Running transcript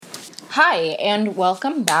Hi, and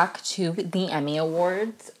welcome back to the Emmy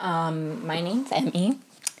Awards. My name's Emmy.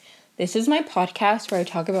 This is my podcast where I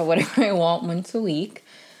talk about whatever I want once a week.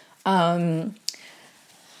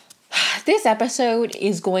 This episode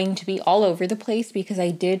is going to be all over the place because I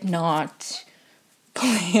did not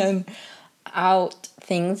plan out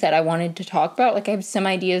things that I wanted to talk about. Like, I have some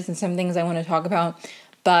ideas and some things I want to talk about,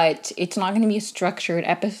 but it's not going to be a structured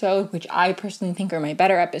episode, which I personally think are my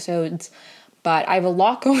better episodes. But I have a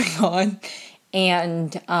lot going on,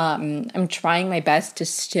 and I'm trying my best to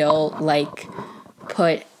still,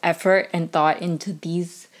 put effort and thought into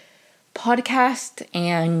these podcasts,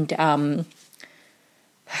 and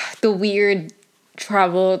the weird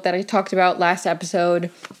travel that I talked about last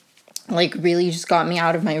episode, really just got me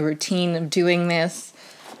out of my routine of doing this,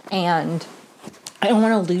 and I don't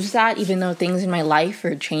want to lose that, even though things in my life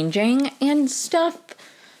are changing and stuff.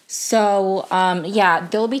 So,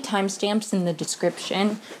 there'll be timestamps in the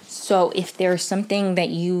description. So if there's something that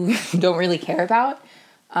you don't really care about,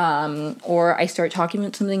 or I start talking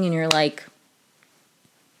about something and you're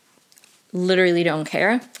literally don't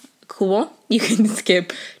care, cool. You can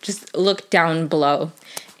skip. Just look down below.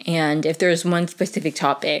 And if there's one specific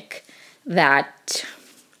topic that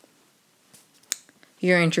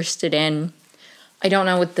you're interested in, I don't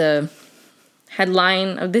know what the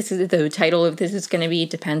headline of this is, the title of this is going to be. It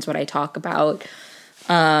depends what I talk about.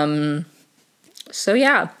 So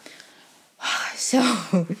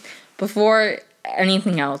before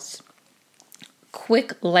anything else,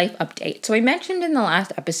 quick life update. So I mentioned in the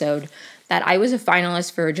last episode that I was a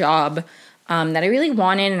finalist for a job that I really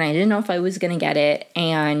wanted, and I didn't know if I was going to get it.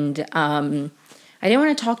 And I didn't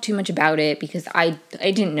want to talk too much about it because I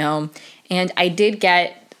didn't know. And I did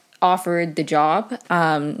get offered the job.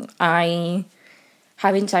 I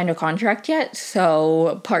haven't signed a contract yet,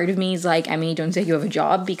 so part of me is like, Emmy, don't say you have a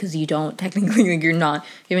job because you don't technically, you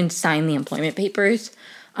haven't signed the employment papers.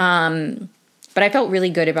 But I felt really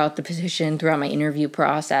good about the position throughout my interview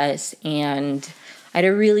process, and I had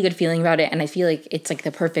a really good feeling about it, and I feel like it's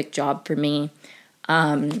the perfect job for me.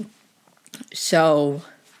 And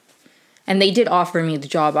they did offer me the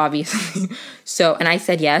job, obviously. And I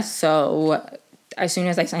said yes. So as soon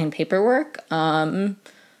as I signed paperwork,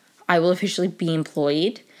 I will officially be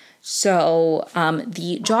employed. So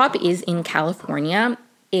the job is in California.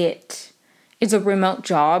 It is a remote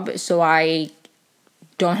job, so I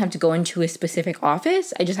don't have to go into a specific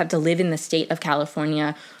office. I just have to live in the state of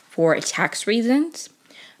California for tax reasons.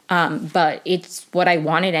 But it's what I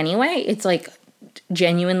wanted anyway. It's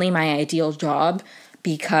genuinely my ideal job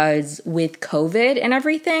because with COVID and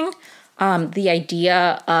everything, the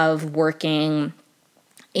idea of working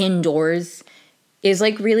indoors is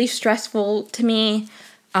really stressful to me.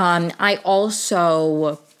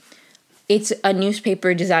 It's a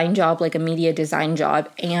newspaper design job, a media design job.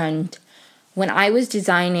 And when I was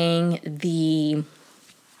designing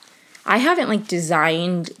I haven't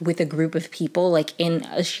designed with a group of people in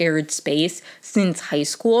a shared space since high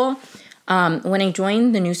school. When I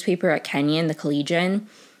joined the newspaper at Kenyon, the Collegian,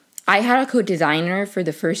 I had a co-designer for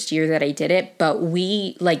the first year that I did it, but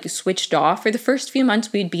we switched off. For the first few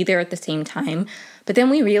months, we'd be there at the same time. But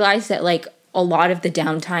then we realized that a lot of the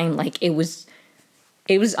downtime, it was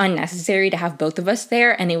unnecessary to have both of us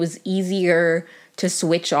there, and it was easier to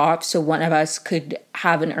switch off so one of us could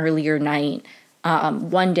have an earlier night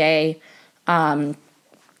one day,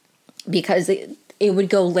 because it would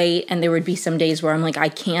go late, and there would be some days where I'm I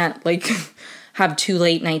can't have 2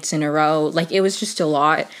 late nights in a row. It was just a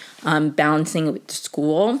lot, balancing it with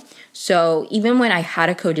school. So even when I had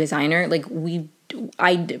a co-designer,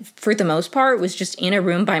 I, for the most part, was just in a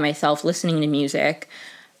room by myself, listening to music,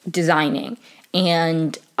 designing.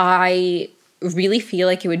 And I really feel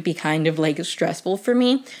it would be kind of stressful for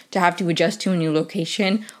me to have to adjust to a new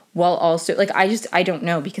location while also, I don't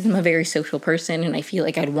know, because I'm a very social person and I feel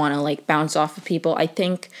I'd want to bounce off of people. I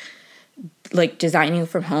think designing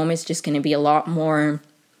from home is just going to be a lot more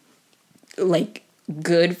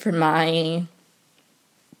good for my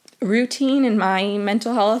routine and my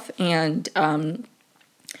mental health. And I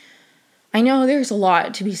know there's a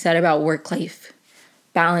lot to be said about work-life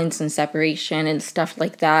balance and separation and stuff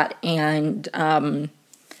like that. And I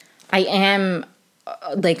am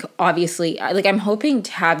obviously, I'm hoping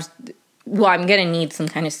to have, I'm going to need some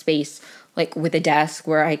kind of space with a desk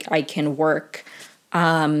where I can work.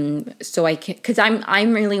 So I can, because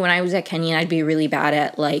I'm really, when I was at Kenyon, I'd be really bad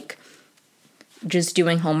at just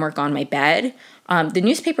doing homework on my bed. The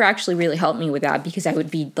newspaper actually really helped me with that because I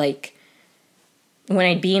would be when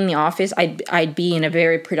I'd be in the office, I'd be in a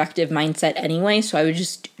very productive mindset anyway. So I would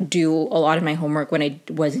just do a lot of my homework when I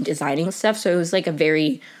wasn't designing stuff. So it was a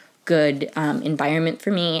very good environment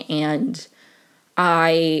for me. And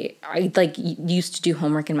I like used to do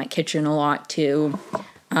homework in my kitchen a lot too,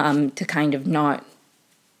 to kind of not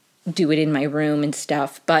do it in my room and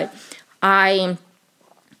stuff. But I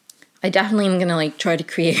definitely am gonna like try to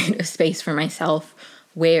create a space for myself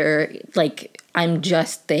where like I'm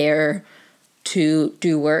just there to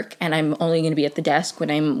do work, and I'm only gonna be at the desk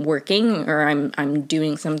when I'm working or I'm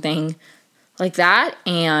doing something like that.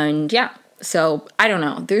 And yeah, so I don't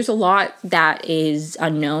know. There's a lot that is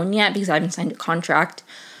unknown yet because I haven't signed a contract.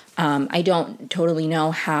 I don't totally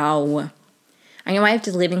know how. I know I have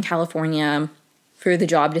to live in California for the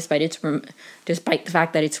job, despite the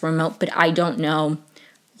fact that it's remote. But I don't know,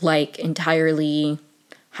 like, entirely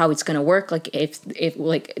how it's gonna work. Like, if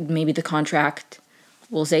like maybe the contract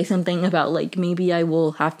will say something about like maybe I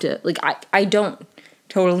will have to like I don't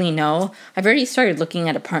totally know. I've already started looking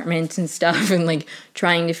at apartments and stuff and like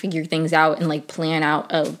trying to figure things out and like plan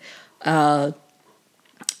out a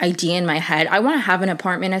idea in my head. I want to have an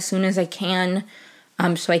apartment as soon as I can,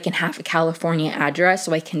 so I can have a California address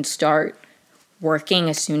so I can start working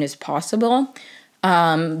as soon as possible.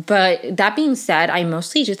 But that being said, I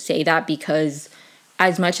mostly just say that because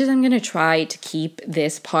as much as I'm going to try to keep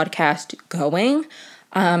this podcast going,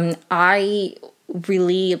 I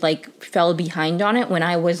really like fell behind on it when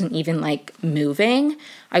I wasn't even like moving.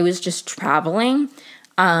 I was just traveling.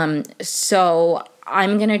 So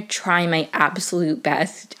I'm going to try my absolute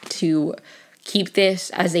best to keep this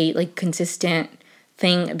as a like consistent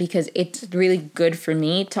thing because it's really good for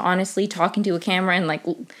me to honestly talk into a camera and like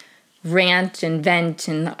rant and vent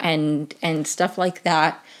and stuff like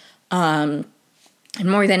that. And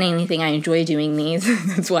more than anything, I enjoy doing these.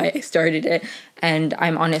 That's why I started it. And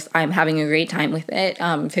I'm honest, I'm having a great time with it.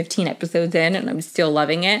 15 episodes in and I'm still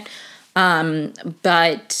loving it.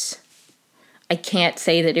 But I can't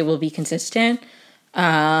say that it will be consistent.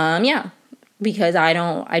 Yeah, because I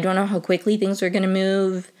don't know how quickly things are going to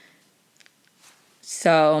move.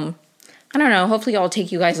 So I don't know. Hopefully I'll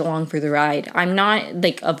take you guys along for the ride. I'm not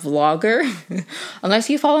like a vlogger unless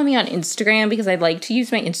you follow me on Instagram because I'd like to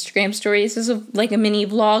use my Instagram stories as like a mini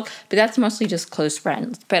vlog, but that's mostly just close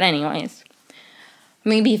friends. But anyways,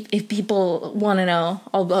 maybe if people want to know,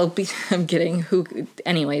 I'm kidding.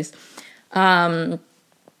 Anyways. But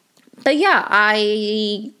yeah,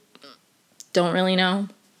 I don't really know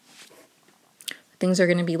what things are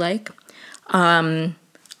going to be like. I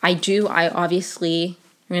obviously,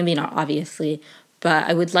 maybe not obviously, but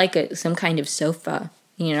I would like some kind of sofa,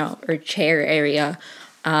 or chair area.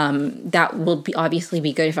 That will obviously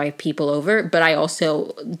be good if I have people over, but I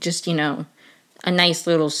also just, a nice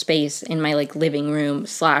little space in my like living room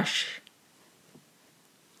 / well,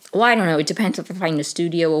 I don't know. It depends if I find a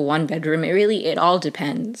studio or one bedroom. It all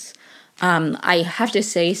depends. I have to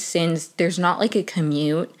say, since there's not like a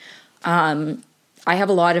commute, I have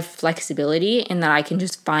a lot of flexibility in that I can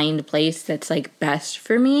just find a place that's like best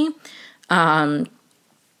for me. And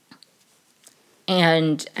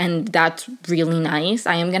that's really nice.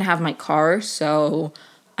 I am going to have my car, so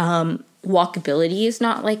walkability is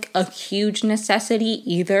not like a huge necessity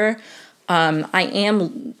either. I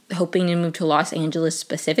am hoping to move to Los Angeles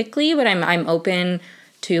specifically, but I'm open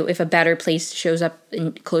to if a better place shows up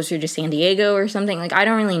closer to San Diego or something. Like, I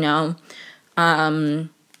don't really know.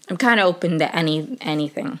 I'm kind of open to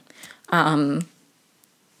anything.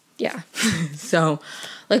 Yeah. So,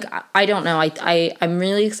 like, I don't know. I'm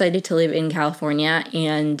really excited to live in California,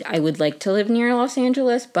 and I would like to live near Los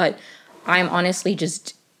Angeles, but I'm honestly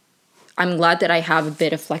I'm glad that I have a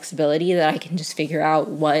bit of flexibility that I can just figure out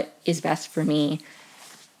what is best for me.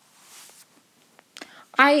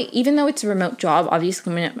 Even though it's a remote job,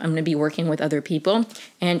 obviously I'm going to be working with other people,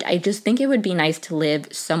 and I just think it would be nice to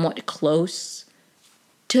live somewhat close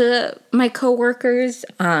to my coworkers.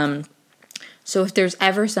 So if there's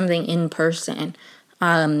ever something in person,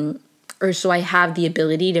 or so I have the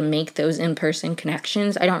ability to make those in-person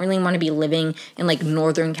connections. I don't really want to be living in like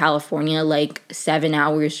Northern California, like 7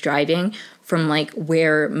 hours driving from like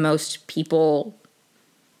where most people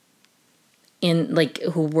in like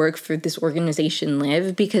who work for this organization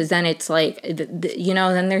live, because then it's like,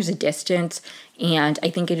 then there's a distance, and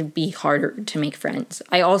I think it'd be harder to make friends.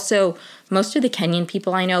 Most of the Kenyan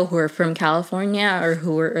people I know who are from California or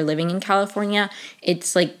who are living in California,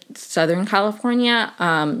 it's like Southern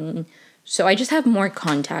California. So I just have more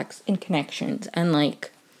contacts and connections and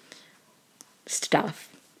like stuff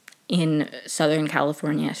in Southern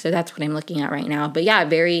California. So that's what I'm looking at right now. But yeah,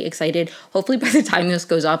 very excited. Hopefully by the time this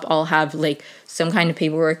goes up, I'll have like some kind of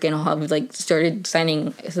paperwork and I'll have like started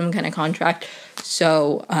signing some kind of contract.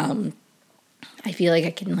 So I feel like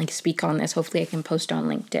I can like speak on this. Hopefully I can post on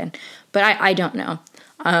LinkedIn, but I don't know.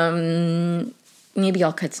 Maybe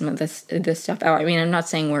I'll cut some of this stuff out. I mean, I'm not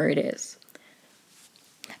saying where it is,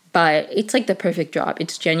 but it's like the perfect job.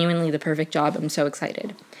 It's genuinely the perfect job. I'm so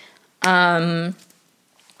excited.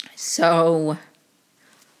 So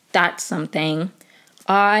that's something.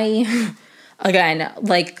 I, again,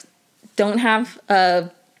 like, don't have a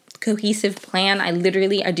cohesive plan. I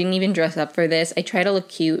didn't even dress up for this. I try to look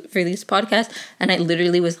cute for these podcasts, and I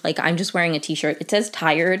literally was like, I'm just wearing a t-shirt. It says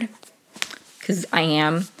tired, because I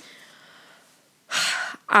am.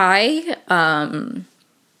 I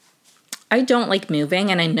don't like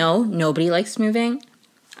moving, and I know nobody likes moving.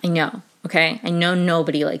 I know, okay? I know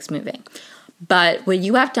nobody likes moving. But what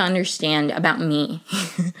you have to understand about me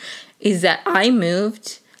is that I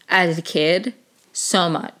moved as a kid so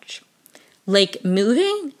much. Like,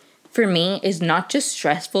 moving for me is not just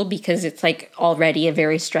stressful because it's like already a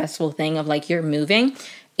very stressful thing of like you're moving.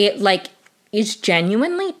 It like is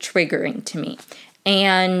genuinely triggering to me.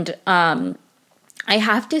 And I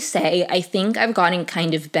have to say, I think I've gotten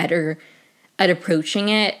kind of better at approaching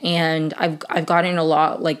it, and I've gotten a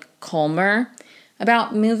lot like calmer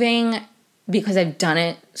about moving because I've done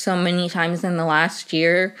it so many times in the last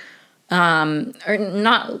year. Or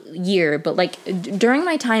not year, but like during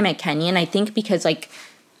my time at Kenyon, I think because like,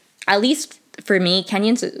 at least for me,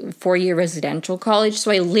 Kenyon's a 4-year residential college,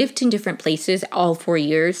 so I lived in different places all 4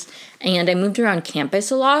 years, and I moved around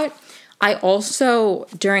campus a lot. I also,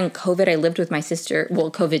 during COVID, I lived with my sister.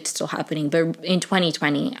 Well, COVID's still happening, but in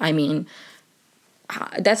 2020, I mean,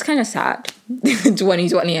 that's kind of sad.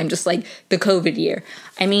 2020, I'm just like, the COVID year.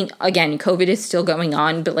 I mean, again, COVID is still going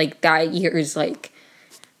on, but like that year is like,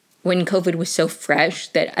 when COVID was so fresh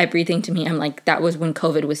that everything to me, I'm like, that was when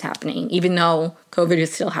COVID was happening, even though COVID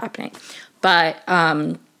is still happening. But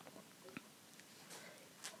I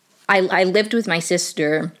lived with my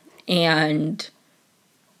sister, and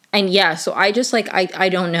yeah, so I just like, I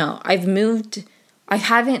don't know. I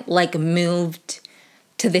haven't like moved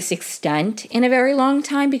to this extent in a very long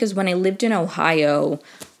time, because when I lived in Ohio,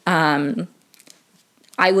 I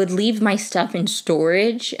would leave my stuff in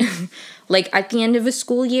storage. Like at the end of a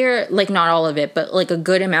school year, like not all of it, but like a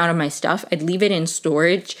good amount of my stuff, I'd leave it in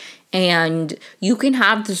storage. And you can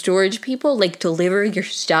have the storage people like deliver your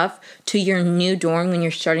stuff to your new dorm when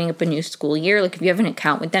you're starting up a new school year. Like if you have an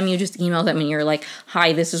account with them, you just email them and you're like,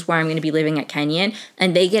 hi, this is where I'm going to be living at Kenyon.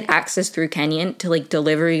 And they get access through Kenyon to like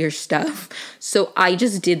deliver your stuff. So I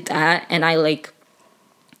just did that, and I like,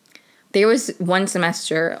 there was one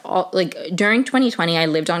semester, like during 2020, I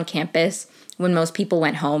lived on campus when most people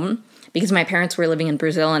went home, because my parents were living in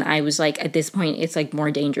Brazil, and I was like, at this point, it's like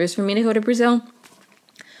more dangerous for me to go to Brazil.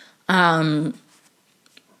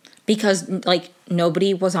 Because like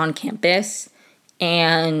nobody was on campus,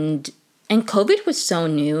 and COVID was so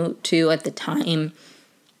new too at the time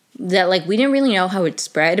that like we didn't really know how it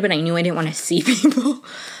spread, but I knew I didn't want to see people.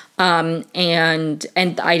 And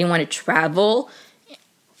I didn't want to travel.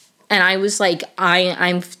 And I was like,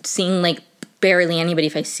 I'm seeing like barely anybody.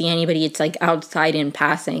 If I see anybody, it's like outside in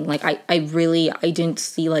passing. Like I didn't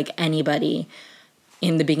see like anybody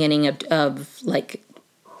in the beginning of like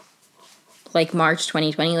March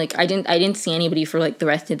 2020. Like I didn't see anybody for like the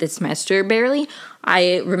rest of the semester, barely.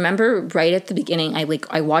 I remember right at the beginning,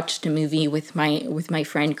 I watched a movie with my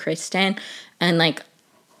friend Kristen, and like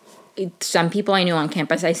some people I knew on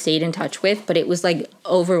campus I stayed in touch with, but it was like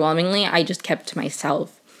overwhelmingly I just kept to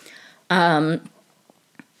myself.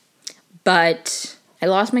 But I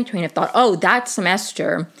lost my train of thought. Oh, that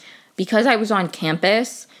semester, because I was on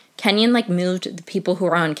campus, Kenyon like moved the people who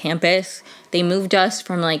were on campus. They moved us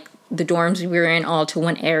from like the dorms we were in all to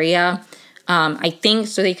one area. I think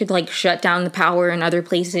so they could like shut down the power in other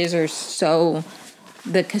places, or so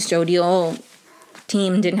the custodial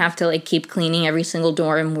team didn't have to like keep cleaning every single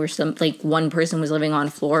dorm where some like one person was living on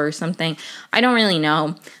a floor or something. I don't really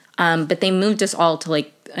know. But they moved us all to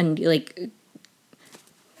like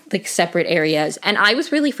separate areas, and I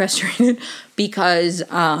was really frustrated because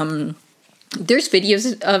there's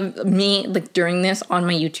videos of me like during this on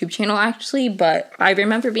my YouTube channel actually, but I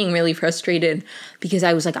remember being really frustrated because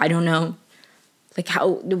I was like, I don't know like how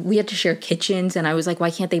we had to share kitchens, and I was like,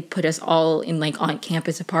 why can't they put us all in like on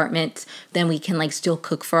campus apartments? Then we can like still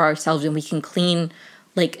cook for ourselves, and we can clean.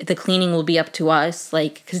 Like the cleaning will be up to us,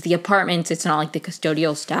 like because the apartments, it's not like the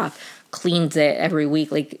custodial staff cleans it every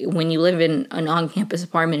week. Like when you live in an on-campus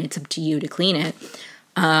apartment, it's up to you to clean it.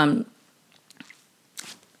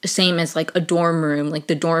 Same as like a dorm room. Like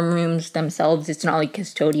the dorm rooms themselves, it's not like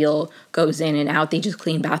custodial goes in and out. They just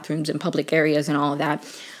clean bathrooms and public areas and all of that.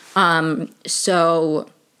 So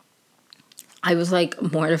I was like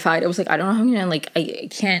mortified. I was like, I don't know how I'm gonna, like, I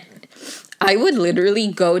can't. I would literally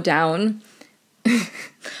go down.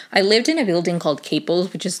 I lived in a building called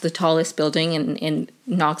Caples, which is the tallest building in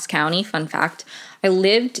Knox County. Fun fact. I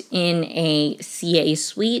lived in a CA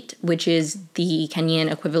suite, which is the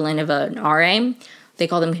Kenyan equivalent of an RA. They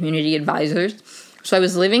call them community advisors. So I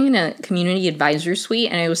was living in a community advisor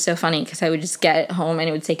suite, and it was so funny because I would just get home and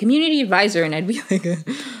it would say community advisor, and I'd be like,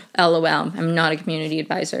 LOL, I'm not a community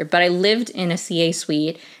advisor. But I lived in a CA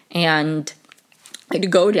suite, and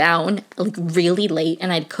I'd go down like really late,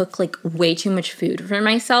 and I'd cook like way too much food for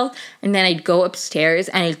myself, and then I'd go upstairs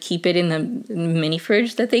and I'd keep it in the mini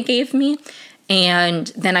fridge that they gave me, and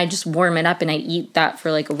then I'd just warm it up and I'd eat that for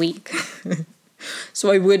like a week.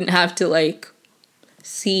 So I wouldn't have to like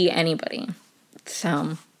see anybody.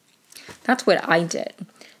 So that's what I did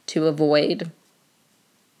to avoid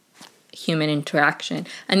human interaction.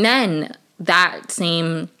 And then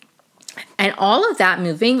and all of that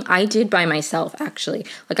moving, I did by myself, actually.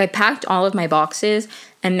 Like, I packed all of my boxes,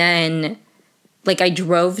 and then, like, I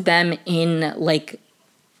drove them in, like,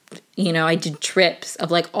 you know, I did trips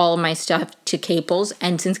of, like, all of my stuff to Caples.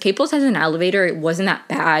 And since Caples has an elevator, it wasn't that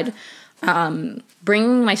bad.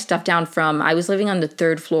 Bringing my stuff down I was living on the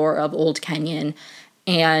 3rd floor of Old Kenyon,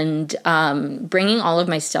 and bringing all of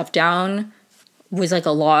my stuff down was, like,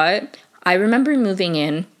 a lot. I remember moving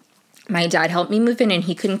in. My dad helped me move in, and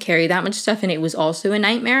he couldn't carry that much stuff, and it was also a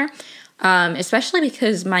nightmare, especially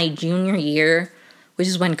because my junior year, which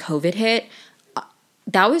is when COVID hit,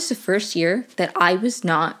 that was the first year that I was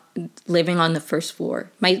not living on the 1st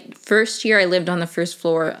floor. My first year, I lived on the 1st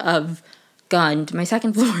floor of Gund. My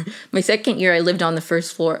second year, I lived on the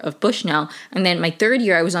 1st floor of Bushnell, and then my 3rd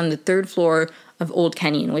year, I was on the 3rd floor of Old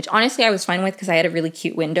Kenyon, which honestly I was fine with because I had a really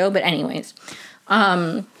cute window, but anyways,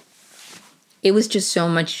 it was just so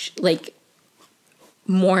much, like,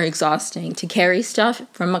 more exhausting to carry stuff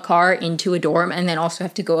from a car into a dorm and then also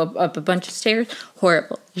have to go up a bunch of stairs.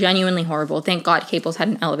 Horrible. Genuinely horrible. Thank God Caples had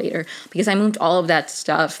an elevator, because I moved all of that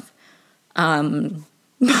stuff by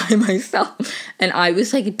myself, and I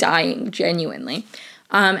was, like, dying, genuinely.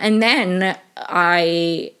 And then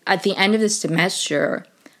at the end of the semester,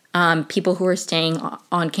 people who were staying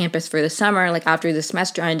on campus for the summer, like, after the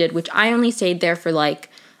semester ended, which I only stayed there for, like,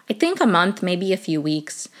 I think a month, maybe a few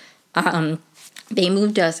weeks. They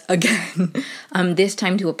moved us again, this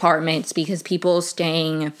time to apartments, because people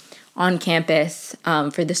staying on campus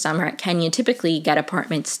for the summer at Kenya typically get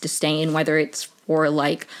apartments to stay in, whether it's for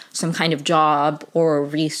like some kind of job or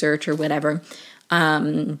research or whatever.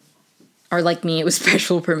 Or like me, it was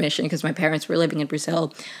special permission because my parents were living in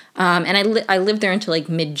Brazil. And I lived there until like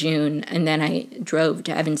mid-June, and then I drove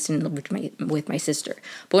to Evanston with my sister.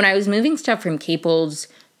 But when I was moving stuff from Caples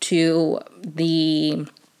to the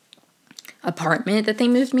apartment that they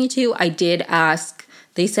moved me to, I did ask.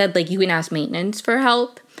 They said, like, you can ask maintenance for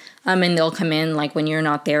help, and they'll come in, like, when you're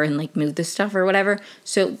not there and, like, move the stuff or whatever.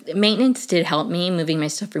 So maintenance did help me moving my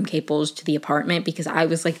stuff from Caples to the apartment because I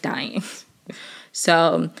was, like, dying.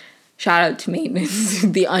 So shout out to maintenance,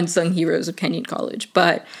 the unsung heroes of Kenyon College.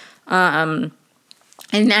 But, and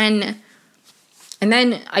then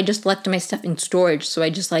I just left my stuff in storage. So I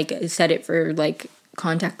just, like, set it for, like,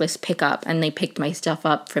 contactless pickup, and they picked my stuff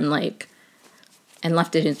up from, like, and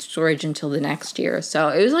left it in storage until the next year. So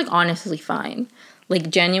it was, like, honestly fine. Like,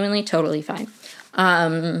 genuinely, totally fine.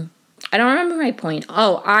 I don't remember my point.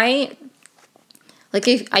 Oh, I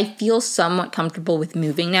feel somewhat comfortable with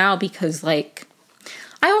moving now because, like,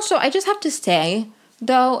 I just have to say,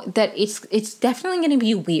 though, that it's definitely going to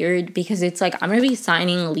be weird because it's, like, I'm going to be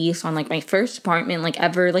signing a lease on, like, my first apartment, like,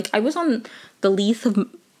 ever. Like, I was on the lease of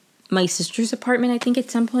my sister's apartment, I think, at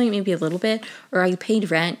some point, maybe a little bit, or I paid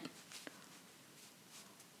rent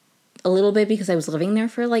a little bit because I was living there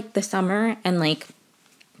for, like, the summer, and, like,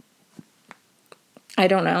 I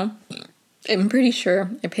don't know. I'm pretty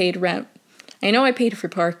sure I paid rent. I know I paid for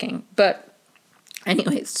parking, but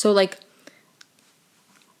anyways, so, like,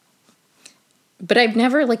 but I've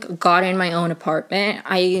never, like, gotten my own apartment.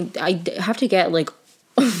 I have to get, like,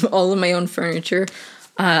 all of my own furniture.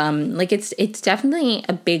 Like, it's definitely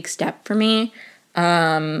a big step for me.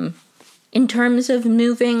 In terms of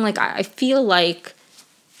moving, like, I feel like,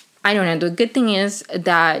 I don't know, the good thing is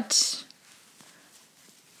that,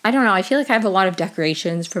 I don't know, I feel like I have a lot of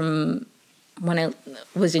decorations from when I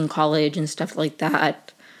was in college and stuff like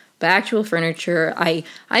that. But actual furniture, I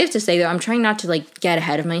have to say, though, I'm trying not to, like, get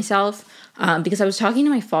ahead of myself. Because I was talking to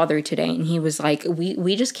my father today, and he was like,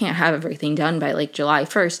 we just can't have everything done by, like, July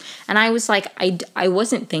 1st. And I was like, I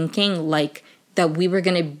wasn't thinking, like, that we were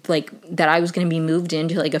going to, like, that I was going to be moved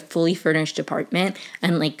into, like, a fully furnished apartment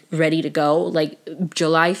and, like, ready to go, like,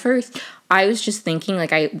 July 1st. I was just thinking,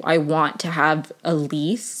 like, I want to have a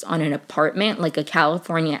lease on an apartment, like a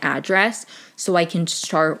California address, so I can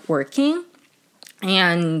start working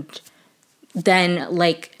and then,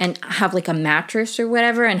 like, and have, like, a mattress or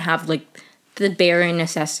whatever and have, like, the bare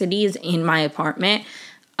necessities in my apartment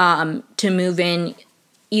to move in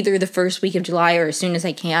either the first week of July or as soon as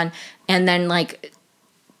I can, and then, like,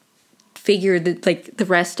 figure the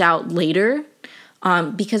rest out later.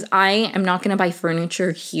 Because I am not going to buy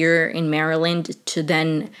furniture here in Maryland to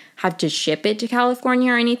then have to ship it to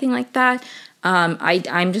California or anything like that.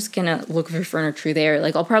 I'm just going to look for furniture there.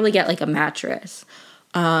 Like, I'll probably get, like, a mattress.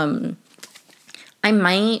 I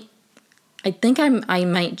might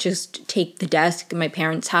just take the desk my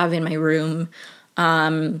parents have in my room.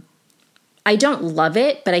 I don't love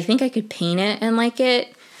it, but I think I could paint it and like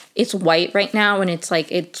it. It's white right now, and it's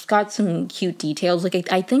like, it's got some cute details.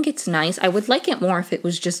 Like, I think it's nice. I would like it more if it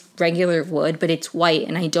was just regular wood, but it's white,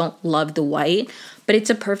 and I don't love the white. But it's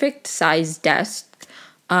a perfect size desk,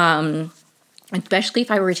 especially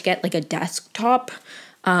if I were to get, like, a desktop.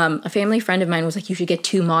 A family friend of mine was like, you should get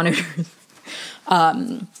 2 monitors.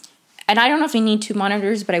 And I don't know if I need 2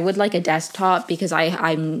 monitors, but I would like a desktop because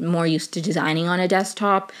I'm more used to designing on a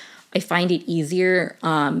desktop. I find it easier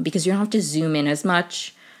because you don't have to zoom in as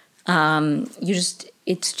much.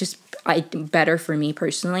 It's just better for me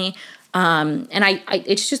personally. And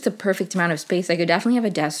it's just the perfect amount of space. I could definitely have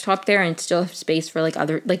a desktop there and still have space for, like,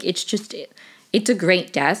 other, like, it's a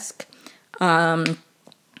great desk.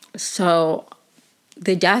 So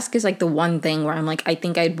the desk is, like, the one thing where I'm like, I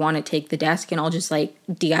think I'd want to take the desk and I'll just, like,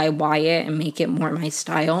 DIY it and make it more my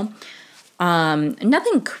style.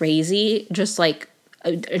 Nothing crazy, just, like,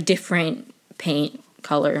 a different paint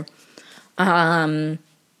color.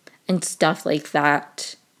 And stuff like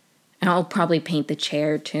that. And I'll probably paint the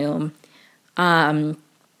chair too. And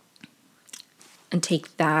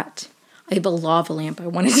take that. I have a lava lamp I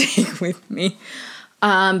want to take with me.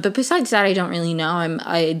 But besides that, I don't really know.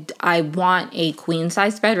 I want a queen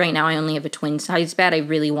size bed. Right now I only have a twin size bed. I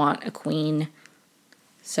really want a queen.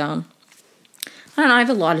 So I don't know. I have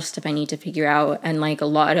a lot of stuff I need to figure out. And, like, a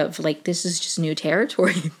lot of, like, this is just new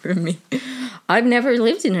territory for me. I've never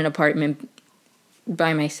lived in an apartment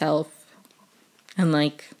by myself and,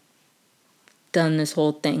 like, done this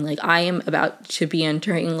whole thing. Like, I am about to be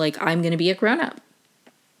entering, like, I'm gonna be a grown-up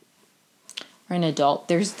or an adult.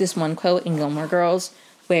 There's this one quote in Gilmore Girls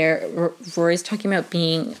where Rory's talking about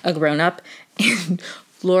being a grown-up and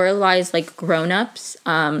Lorelai's like, grown-ups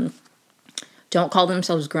don't call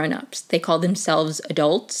themselves grown-ups. They call themselves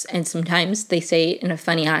adults, and sometimes they say it in a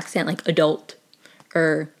funny accent, like adult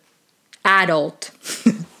or adult.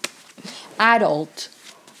 Adult.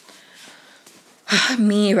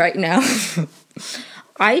 Me right now.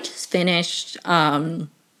 I just finished mini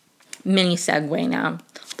segue now,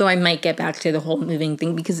 though I might get back to the whole moving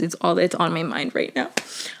thing because it's all that's on my mind right now.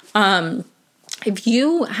 If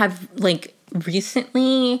you have, like,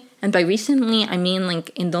 recently, and by recently I mean, like,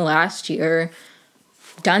 in the last year,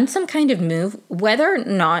 done some kind of move, whether or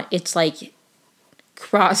not it's, like,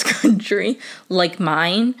 cross country like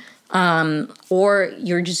mine, or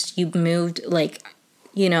you've moved, like,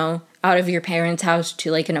 you know, out of your parents' house to,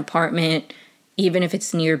 like, an apartment, even if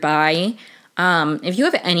it's nearby. If you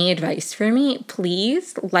have any advice for me,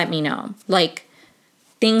 please let me know. Like,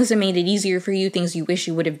 things that made it easier for you, things you wish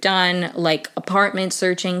you would have done, like apartment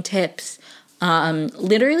searching tips,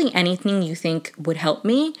 literally anything you think would help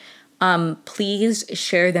me. Please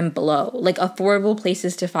share them below. Like, affordable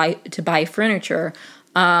places to buy furniture.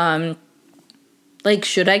 Like,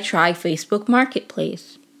 should I try Facebook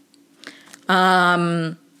Marketplace?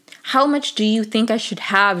 How much do you think I should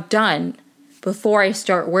have done before I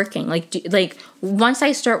start working? Like, once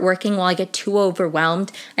I start working, will I get too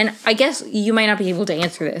overwhelmed? And I guess you might not be able to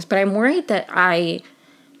answer this, but I'm worried that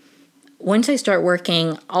once I start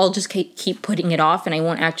working, I'll just keep putting it off and I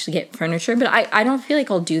won't actually get furniture. But I don't feel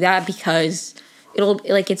like I'll do that because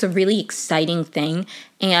it's a really exciting thing.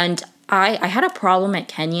 And I had a problem at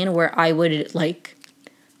Kenyon where I would, like,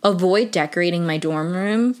 avoid decorating my dorm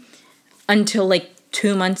room until, like,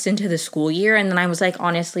 2 months into the school year. And then I was like,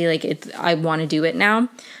 honestly, like, I want to do it now.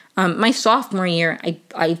 My sophomore year,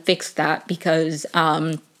 I fixed that because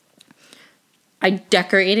I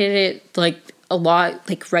decorated it, like, a lot,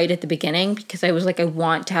 like, right at the beginning because I was like, I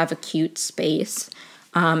want to have a cute space.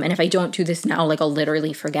 And if I don't do this now, like, I'll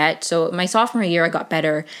literally forget. So my sophomore year, I got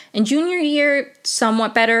better. And junior year,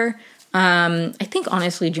 somewhat better. I think,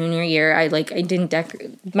 honestly, junior year, I didn't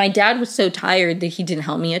decorate. My dad was so tired that he didn't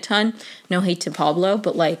help me a ton. No hate to Pablo,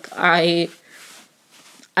 but, like, I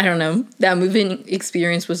I don't know, that moving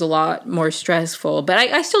experience was a lot more stressful, but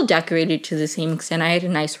I still decorated to the same extent. I had a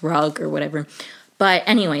nice rug or whatever. But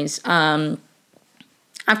anyways, after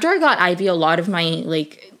I got Ivy, a lot of my,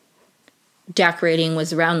 like, decorating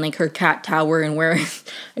was around, like, her cat tower and where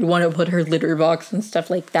I'd want to put her litter box and stuff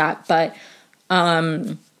like that. But,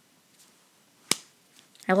 I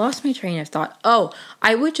lost my train of thought. Oh,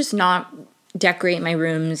 I would just not decorate my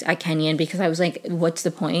rooms at Kenyon because I was like, what's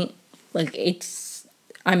the point? Like,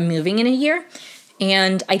 I'm moving in a year.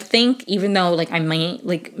 And I think even though, like, I might,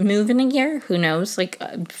 like, move in a year, who knows,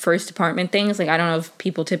 like, first apartment things, like, I don't know if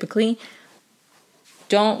people typically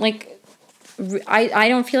don't, like, I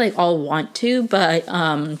don't feel like I'll want to, but,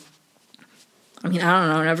 I mean, I don't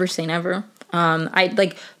know, never say never.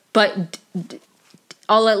 But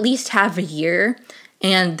I'll at least have a year,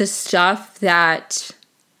 and the stuff that,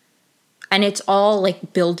 and it's all,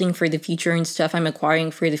 like, building for the future and stuff I'm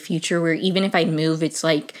acquiring for the future, where even if I move, it's,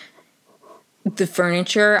 like, the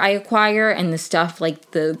furniture I acquire and the stuff,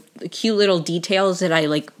 like, the cute little details that I,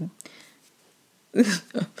 like,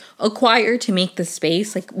 acquire to make the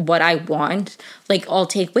space, like, what I want, like, I'll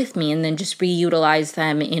take with me and then just reutilize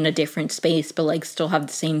them in a different space, but, like, still have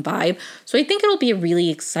the same vibe. So I think it'll be a really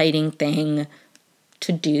exciting thing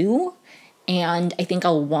to do, and I think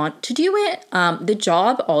I'll want to do it. The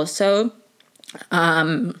job also,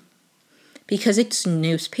 because it's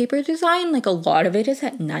newspaper design, like, a lot of it is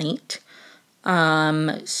at night.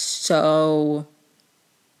 So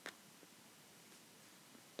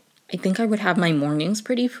I think I would have my mornings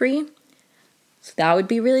pretty free. So that would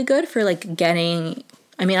be really good for, like, getting,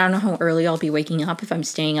 I mean, I don't know how early I'll be waking up if I'm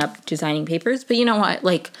staying up designing papers, but you know what,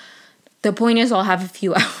 like, the point is I'll have a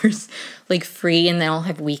few hours, like, free, and then I'll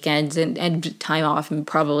have weekends and time off, and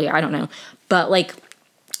probably, I don't know, but, like,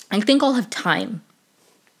 I think I'll have time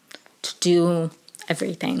to do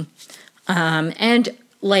everything. And,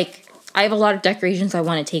 like, I have a lot of decorations I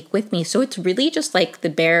want to take with me, so it's really just, like, the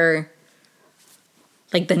bare,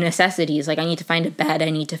 like, the necessities. Like, I need to find a bed, I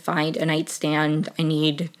need to find a nightstand, I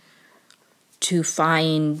need to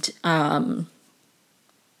find,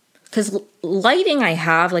 because lighting I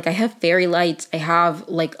have fairy lights, I have,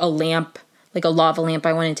 like, a lamp, like, a lava lamp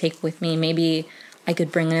I want to take with me. Maybe I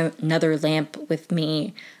could bring another lamp with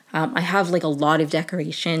me. I have, like, a lot of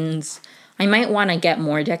decorations. I might want to get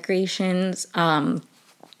more decorations. I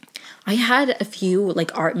had a few,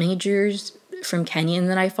 like, art majors from Kenyon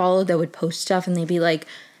that I followed that would post stuff, and they'd be like,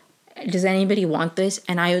 does anybody want this?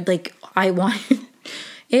 And I would, like, I wanted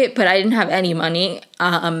it, but I didn't have any money.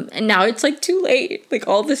 And now it's, like, too late. Like,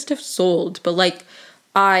 all this stuff sold. But, like,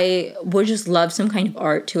 I would just love some kind of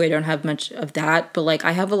art, too. I don't have much of that. But, like,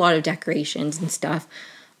 I have a lot of decorations and stuff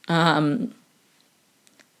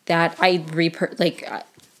that I like,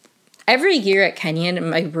 every year at Kenyon,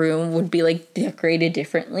 my room would be, like, decorated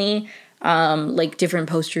differently. Like, different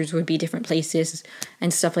posters would be different places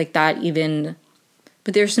and stuff like that, even.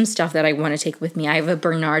 But there's some stuff that I want to take with me. I have a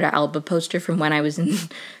Bernarda Alba poster from when I was in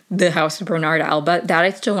the house of Bernarda Alba that I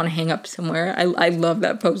still want to hang up somewhere. I love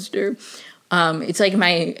that poster. It's like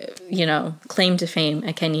my, you know, claim to fame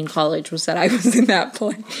at Kenyon College was that I was in that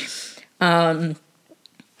play. I'll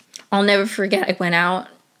never forget, I went out.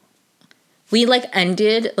 We, like,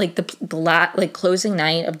 ended, like, the closing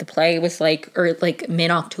night of the play was, like, or, like,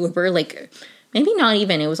 mid-October, like, maybe not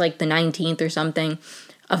even, it was, like, the 19th or something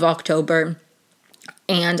of October,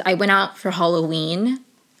 and I went out for Halloween,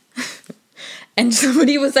 and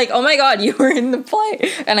somebody was like, oh my god, you were in the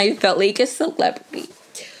play, and I felt like a celebrity.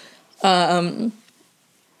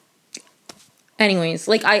 Anyways,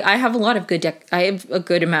 like, I have a lot of I have a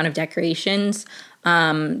good amount of decorations,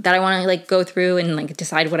 that I want to, like, go through and, like,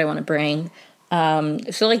 decide what I want to bring.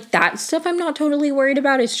 So, like, that stuff I'm not totally worried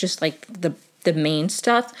about. It's just, like, the main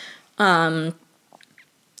stuff,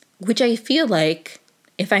 which I feel like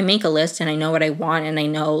if I make a list and I know what I want and I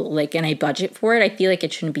know, like, and I budget for it, I feel like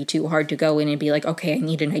it shouldn't be too hard to go in and be like, okay, I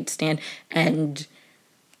need a nightstand and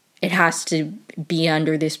it has to be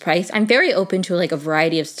under this price. I'm very open to, like, a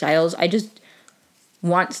variety of styles. I just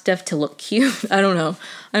want stuff to look cute. I don't know.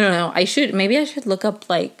 Maybe I should look up,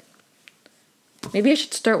 like, maybe I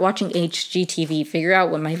should start watching HGTV, figure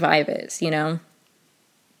out what my vibe is, you know?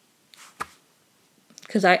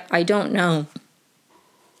 Because I don't know.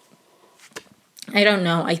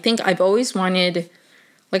 I think I've always wanted,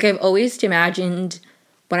 like, I've always imagined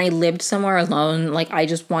when I lived somewhere alone, like, I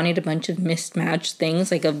just wanted a bunch of mismatched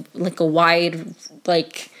things, like a wide,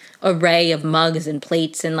 like, array of mugs and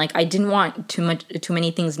plates, and, like, I didn't want too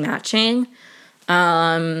many things matching.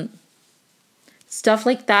 Stuff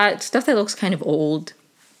like that, stuff that looks kind of old.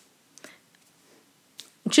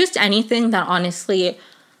 Just anything that, honestly,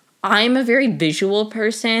 I'm a very visual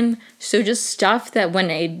person, so just stuff that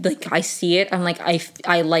when I see it, I'm like,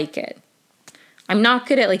 I like it. I'm not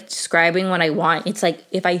good at like describing what I want. It's like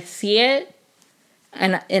if I see it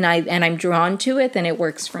and I'm drawn to it, then it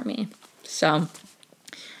works for me. So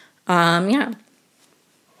yeah.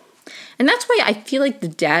 And that's why I feel like the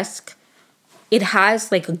desk, it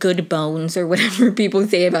has like good bones or whatever people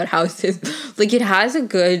say about houses. Like it has a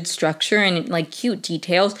good structure and like cute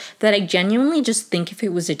details that I genuinely just think if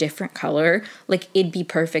it was a different color, like it'd be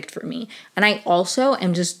perfect for me. And I also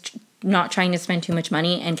am just not trying to spend too much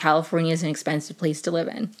money, and California is an expensive place to live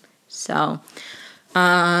in. So,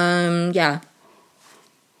 yeah.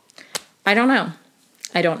 I don't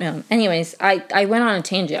know. Anyways, I went on a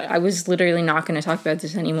tangent. I was literally not going to talk about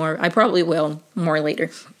this anymore. I probably will more later.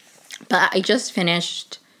 But I just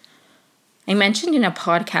finished, I mentioned in a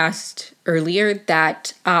podcast earlier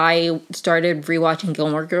that I started rewatching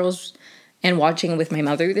Gilmore Girls and watching it with my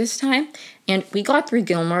mother this time. And we got through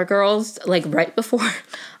Gilmore Girls like right before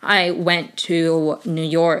I went to New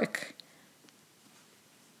York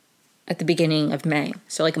at the beginning of May.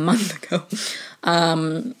 So like a month ago.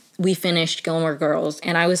 We finished Gilmore Girls,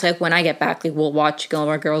 and I was like, when I get back, like, we'll watch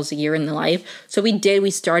Gilmore Girls A Year in the Life. So we did.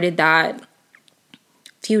 We started that a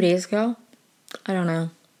few days ago. I don't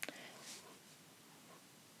know.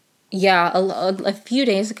 Yeah, a few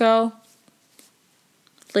days ago.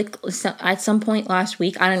 Like, at some point last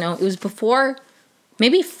week. I don't know. It was before,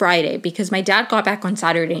 maybe Friday, because my dad got back on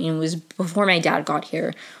Saturday, and it was before my dad got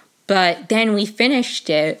here. But then we finished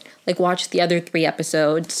it, like, watched the other 3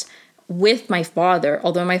 episodes with my father,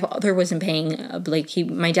 although my father wasn't paying,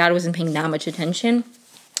 my dad wasn't paying that much attention.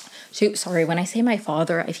 So, sorry, when I say my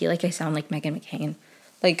father, I feel like I sound like Meghan McCain.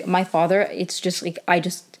 Like, my father, it's just, like, I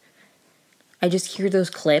just hear those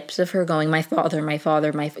clips of her going, my father,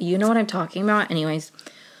 you know what I'm talking about? Anyways.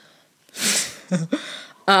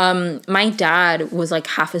 My dad was, like,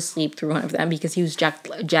 half asleep through one of them because he was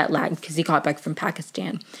jet lagged because he got back from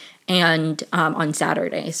Pakistan, and, on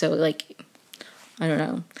Saturday, so, like, I don't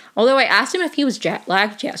know. Although I asked him if he was jet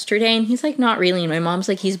lagged yesterday, and he's like, not really. And my mom's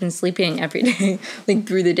like, he's been sleeping every day, like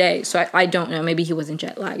through the day. So I don't know. Maybe he wasn't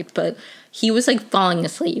jet lagged, but he was like falling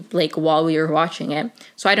asleep like while we were watching it.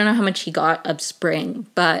 So I don't know how much he got of Spring,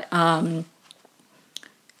 but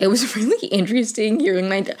it was really interesting hearing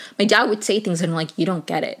my dad would say things and I'm like, you don't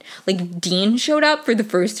get it. Like Dean showed up for the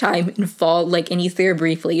first time in fall, like, and he's there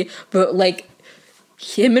briefly, but like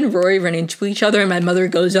him and Rory run into each other and my mother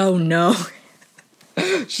goes, oh no.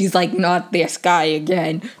 She's like, not this guy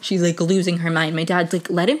again. She's like losing her mind. My dad's like,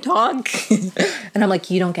 let him talk. And I'm like,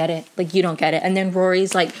 you don't get it. Like, you don't get it. And then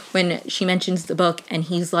Rory's like, when she mentions the book and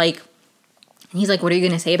he's like, what are you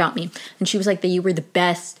going to say about me? And she was like, that you were the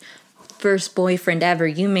best first boyfriend ever.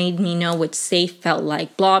 You made me know what safe felt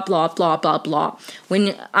like. Blah, blah, blah, blah, blah.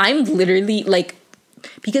 When I'm literally like,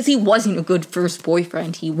 because he wasn't a good first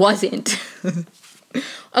boyfriend. He wasn't.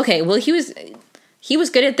 Okay, well, he was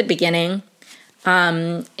good at the beginning.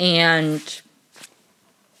 And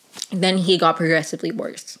then he got progressively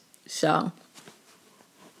worse. So,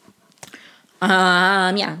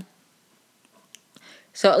 yeah.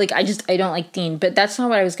 So, like, I don't like Dean, but that's not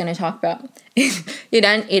what I was going to talk about.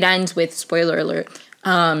 It ends with, spoiler alert,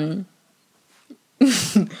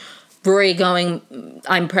 Rory going,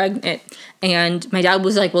 I'm pregnant. And my dad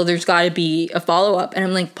was like, well, there's got to be a follow-up. And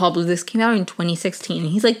I'm like, Pablo, this came out in 2016.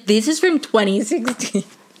 And he's like, this is from 2016.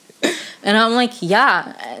 And I'm like,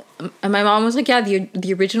 yeah. And my mom was like, yeah,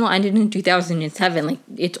 the original ended in 2007. Like,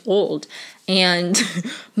 it's old. And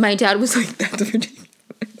my dad was like, that's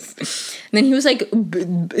ridiculous. And then he was like,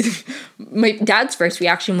 my dad's first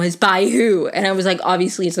reaction was, by who? And I was like,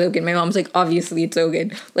 obviously it's Logan. My mom was like, obviously it's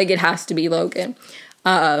Logan. Like, it has to be Logan.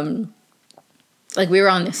 Like, we were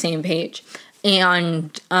on the same page.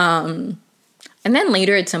 And then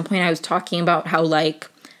later at some point I was talking about how, like,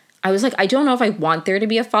 I was like, I don't know if I want there to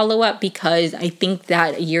be a follow-up because I think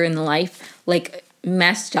that A Year in the Life, like,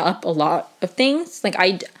 messed up a lot of things. Like,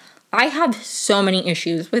 I have so many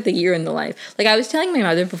issues with A Year in the Life. Like, I was telling my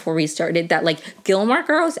mother before we started that, like, Gilmore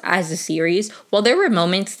Girls as a series, while there were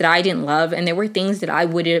moments that I didn't love and there were things that I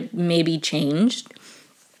would have maybe changed,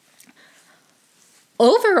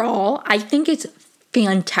 overall, I think it's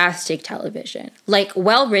fantastic television. Like,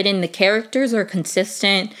 well written, the characters are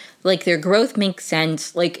consistent, like, their growth makes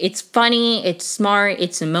sense, like, it's funny, it's smart,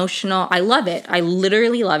 it's emotional. I love it. I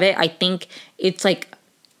literally love it. I think it's, like,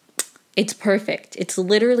 it's perfect. It's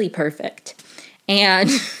literally perfect. And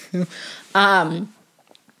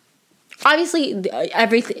obviously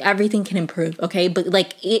everything can improve, okay? But,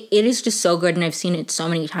 like, it is just so good, and I've seen it so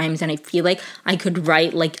many times, and I feel like I could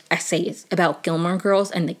write, like, essays about Gilmore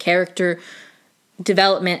Girls and the character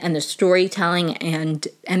development and the storytelling and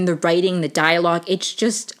the writing, the dialogue. It's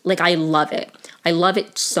just like, I love it. I love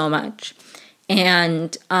it so much.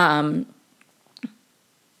 And A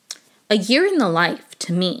Year in the Life,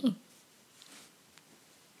 to me,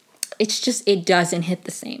 it's just, it doesn't hit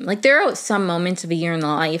the same. Like, there are some moments of A Year in the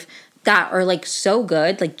Life that are like so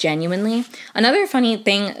good, like genuinely. Another funny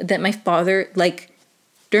thing that my father, like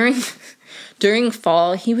during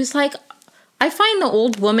fall, he was like, I find the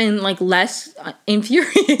old woman like less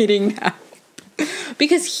infuriating now.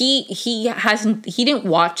 Because he didn't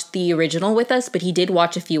watch the original with us, but he did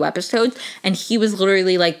watch a few episodes, and he was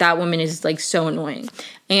literally like, that woman is like so annoying.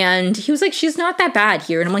 And he was like, she's not that bad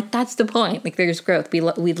here. And I'm like, that's the point. Like, there's growth. We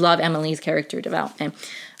love Emily's character development.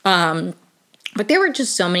 But there were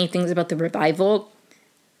just so many things about the revival.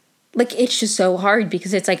 Like, it's just so hard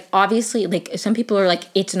because it's like, obviously, like, some people are like,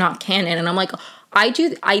 it's not canon. And I'm like, I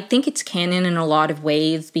think it's canon in a lot of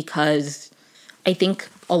ways because I think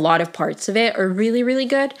a lot of parts of it are really, really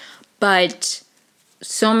good. But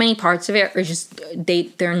so many parts of it are just,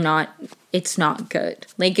 they're not, it's not good.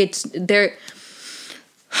 Like, I'm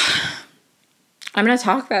going to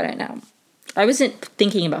talk about it now. I wasn't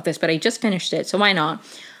thinking about this, but I just finished it, so why not?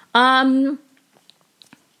 I'm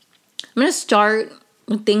going to start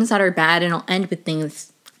with things that are bad, and I'll end with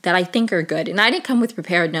things that I think are good. And I didn't come with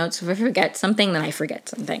prepared notes, so if I forget something, then I forget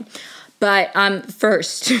something. But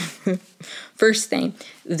first thing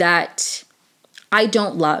that I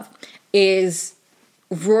don't love is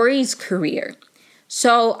Rory's career.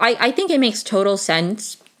 So I think it makes total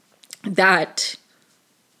sense that,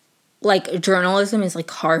 like, journalism is,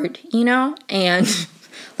 like, hard, you know? And,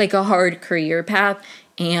 like, a hard career path.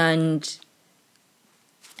 And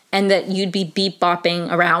that you'd be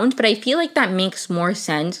beep-bopping around. But I feel like that makes more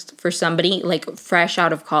sense for somebody, like, fresh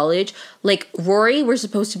out of college. Like, Rory, we're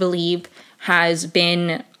supposed to believe, has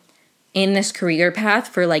been in this career path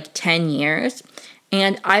for, like, 10 years.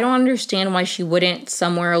 And I don't understand why she wouldn't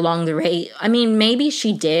somewhere along the way. I mean, maybe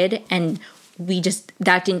she did, and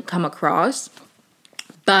that didn't come across.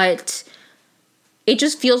 But it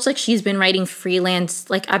just feels like she's been writing freelance,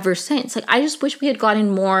 like, ever since. Like, I just wish we had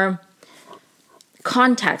gotten more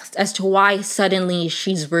context as to why suddenly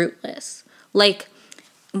she's rootless. Like,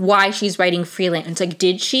 why she's writing freelance. Like,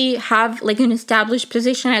 did she have, like, an established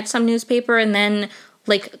position at some newspaper and then,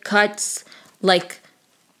 like, cuts? Like,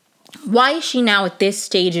 why is she now at this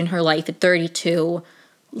stage in her life at 32,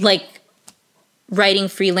 like, writing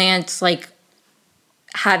freelance, like,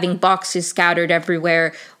 having boxes scattered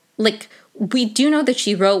everywhere? Like, we do know that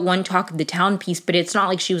she wrote one Talk of the Town piece, but it's not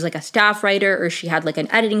like she was, like, a staff writer or she had, like, an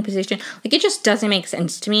editing position. Like, it just doesn't make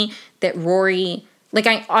sense to me that Rory, like,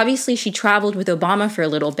 obviously she traveled with Obama for a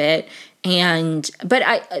little bit,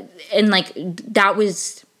 that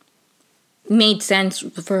was made sense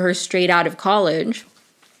for her straight out of college.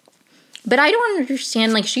 But I don't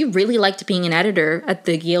understand, like, she really liked being an editor at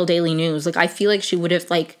the Yale Daily News. Like, I feel like she would have,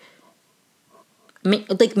 like,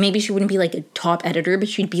 maybe she wouldn't be, like, a top editor, but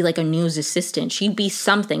she'd be, like, a news assistant. She'd be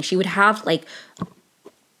something. She would have, like,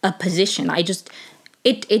 a position.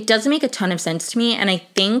 It doesn't make a ton of sense to me, and I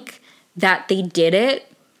think that they did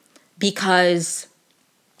it because,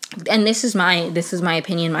 and this is my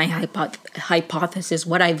opinion, my hypothesis,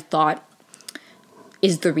 what I've thought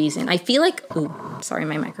is the reason. I feel like, sorry,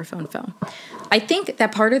 my microphone fell. I think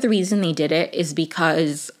that part of the reason they did it is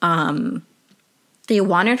because, they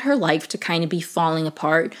wanted her life to kind of be falling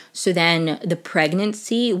apart. So then the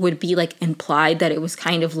pregnancy would be, like, implied that it was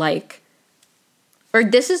kind of like, or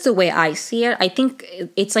this is the way I see it. I think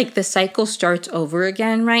it's like the cycle starts over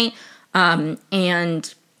again, right?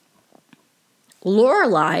 And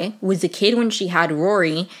Lorelai was a kid when she had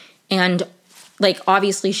Rory. And, like,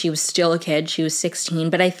 obviously she was still a kid. She was 16.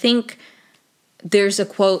 But I think there's a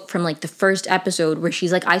quote from, like, the first episode where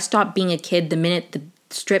she's like, I stopped being a kid the minute the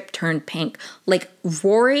strip turned pink. Like,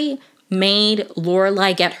 Rory made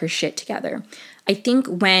Lorelai get her shit together. I think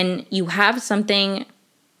when you have something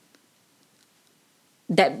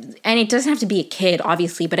that, and it doesn't have to be a kid,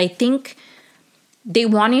 obviously, but I think they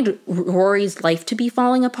wanted Rory's life to be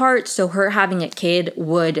falling apart, so her having a kid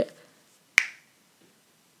would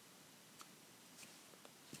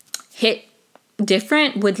hit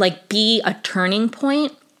different, would, like, be a turning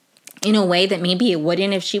point in a way that maybe it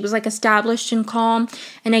wouldn't if she was, like, established and calm.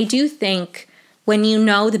 And I do think when you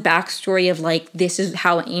know the backstory of, like, this is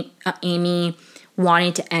how Amy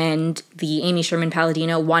wanted to end, the Amy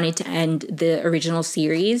Sherman-Palladino wanted to end the original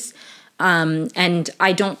series, and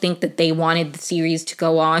I don't think that they wanted the series to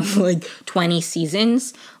go on, like, 20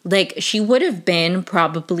 seasons. Like, she would have been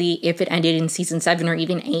probably, if it ended in season 7 or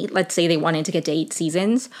even 8, let's say they wanted to get to 8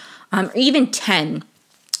 seasons, or even 10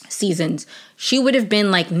 seasons, she would have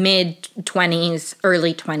been like mid-20s,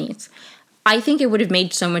 early 20s. I think it would have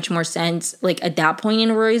made so much more sense, like, at that point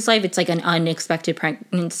in Rory's life. It's like an unexpected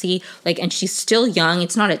pregnancy, like, and she's still young.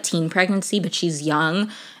 It's not a teen pregnancy, but she's young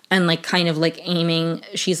and, like, kind of, like,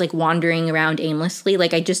 she's, like, wandering around aimlessly.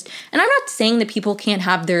 Like, and I'm not saying that people can't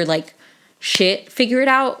have their, like, shit figured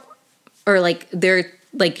out or, like, their,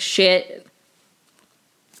 like, shit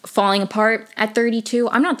falling apart at 32.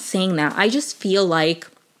 I'm not saying that. I just feel like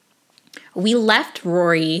we left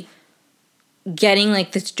Rory getting,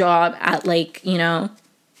 like, this job at, like, you know,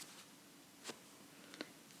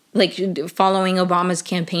 like, following Obama's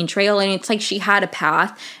campaign trail, and it's like she had a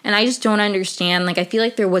path, and I just don't understand. Like, I feel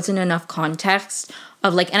like there wasn't enough context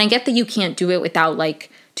of, like, and I get that you can't do it without,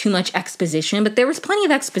 like, too much exposition, but there was plenty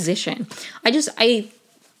of exposition. I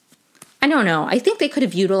don't know. I think they could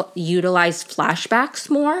have utilized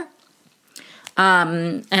flashbacks more,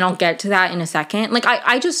 and I'll get to that in a second. Like,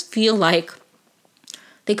 I just feel like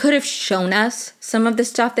they could have shown us some of the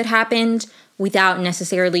stuff that happened without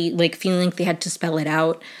necessarily, like, feeling like they had to spell it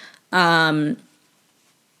out. I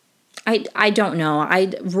don't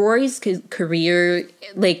know. Rory's career,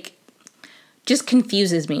 like, just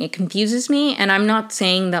confuses me. It confuses me, and I'm not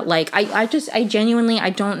saying that, like, I genuinely,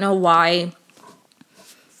 I don't know why.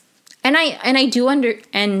 And I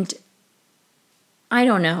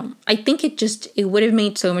don't know. I think it would have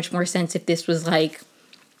made so much more sense if this was, like,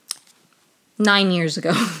 9 years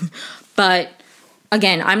ago. But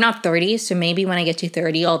again, I'm not 30, so maybe when I get to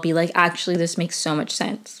 30, I'll be like, actually, this makes so much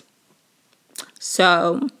sense.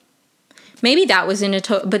 So maybe that was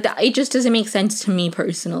but it just doesn't make sense to me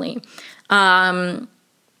personally. Because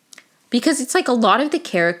it's like a lot of the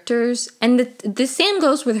characters, and the same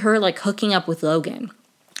goes with her, like, hooking up with Logan.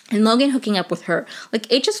 And Logan hooking up with her.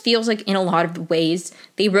 Like, it just feels like in a lot of ways,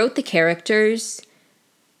 they wrote the characters,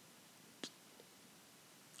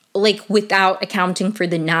 like, without accounting for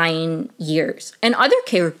the 9 years. And other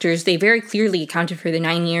characters, they very clearly accounted for the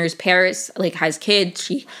 9 years. Paris, like, has kids.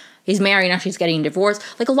 She is married, now she's getting divorced.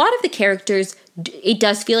 Like, a lot of the characters, it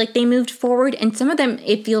does feel like they moved forward. And some of them,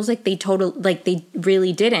 it feels like they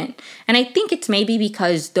really didn't. And I think it's maybe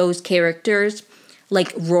because those characters,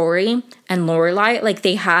 like Rory and Lorelai, like,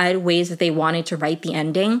 they had ways that they wanted to write the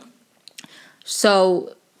ending.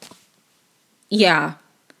 So, yeah.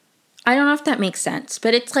 I don't know if that makes sense,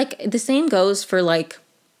 but it's like the same goes for, like,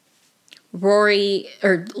 Rory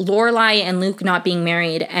or Lorelai and Luke not being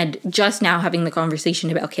married and just now having the conversation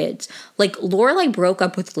about kids. Like, Lorelai broke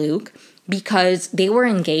up with Luke because they were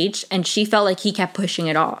engaged and she felt like he kept pushing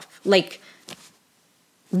it off. Like,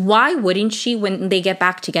 why wouldn't she when they get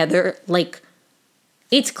back together? Like,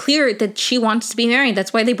 it's clear that she wants to be married.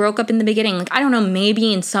 That's why they broke up in the beginning. Like, I don't know,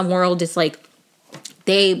 maybe in some world it's like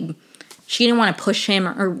she didn't want to push him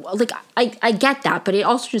or like, I get that, but it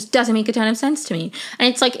also just doesn't make a ton of sense to me. And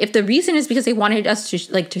it's like, if the reason is because they wanted us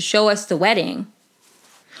to, like, to show us the wedding,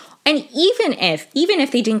 and even if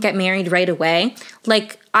they didn't get married right away,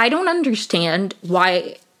 like, I don't understand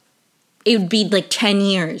why it would be, like, 10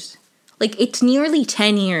 years. Like, it's nearly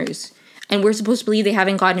 10 years. And we're supposed to believe they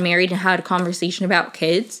haven't gotten married and had a conversation about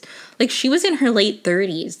kids. Like, she was in her late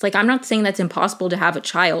 30s. Like, I'm not saying that's impossible to have a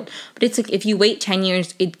child. But it's like, if you wait 10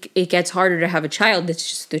 years, it gets harder to have a child. That's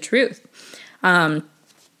just the truth. Like,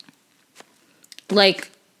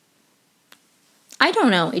 I don't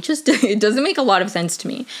know. It doesn't make a lot of sense to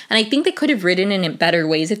me. And I think they could have written in better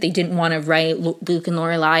ways if they didn't want to write Luke and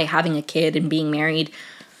Lorelai having a kid and being married.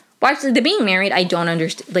 Well, actually, the being married, I don't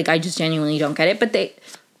understand. Like, I just genuinely don't get it.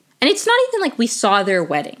 And it's not even like we saw their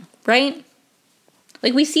wedding, right?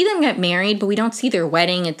 Like, we see them get married, but we don't see their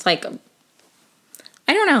wedding. It's like,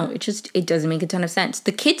 I don't know. It doesn't make a ton of sense.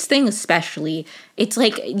 The kids thing especially, it's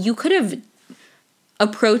like you could have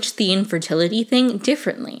approached the infertility thing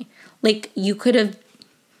differently. Like, they could have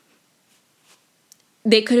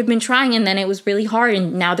been trying and then it was really hard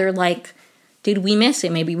and now they're like, did we miss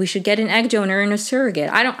it? Maybe we should get an egg donor and a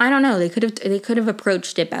surrogate. I don't know. They could have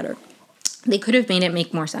approached it better. They could have made it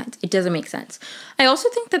make more sense. It doesn't make sense. I also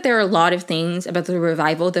think that there are a lot of things about the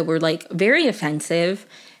revival that were, like, very offensive,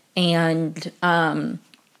 and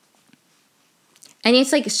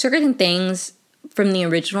it's like certain things from the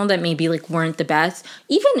original that maybe, like, weren't the best.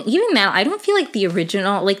 Even now, I don't feel like the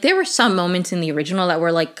original, like, there were some moments in the original that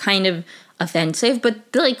were, like, kind of offensive,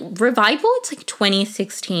 but the, like, revival, it's like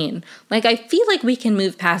 2016. Like, I feel like we can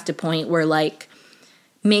move past a point where, like,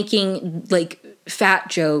 making, like, fat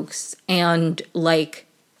jokes and, like,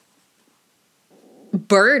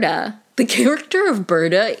 Berta, the character of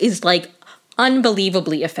Berta is, like,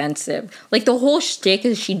 unbelievably offensive. Like, the whole shtick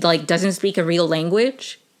is she, like, doesn't speak a real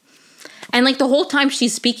language. And, like, the whole time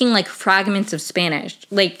she's speaking, like, fragments of Spanish.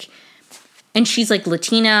 Like, and she's, like,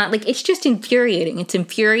 Latina. Like, it's just infuriating. It's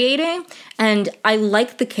infuriating. And I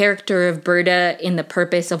like the character of Berta in the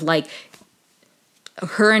purpose of, like,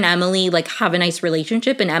 her and Emily, like, have a nice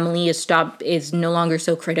relationship. And Emily is no longer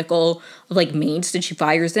so critical of, like, maids that she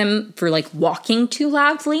fires them for, like, walking too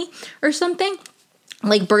loudly or something.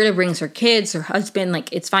 Like, Berta brings her kids, her husband.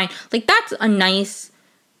 Like, it's fine. Like, that's a nice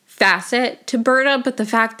facet to Berta, but the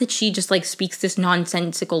fact that she just, like, speaks this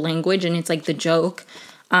nonsensical language and it's, like, the joke,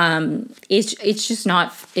 it's just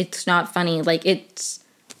not, it's not funny. Like, it's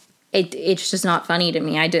just not funny to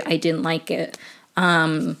me. I didn't like it.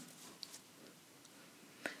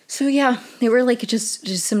 So yeah, they were, like, just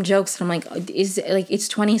some jokes. And I'm like, it's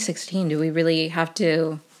 2016. Do we really have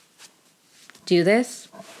to do this?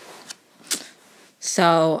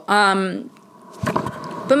 So,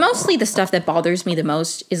 but mostly the stuff that bothers me the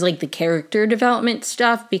most is, like, the character development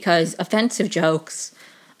stuff, because offensive jokes,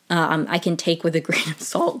 I can take with a grain of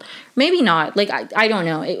salt. Maybe not. Like, I don't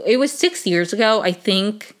know. It was 6 years ago, I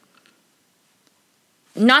think.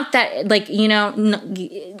 Not that, like, you know,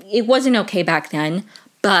 it wasn't okay back then,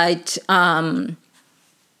 but, like,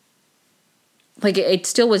 it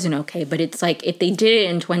still wasn't okay, but it's like, if they did it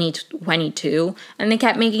in 2022 and they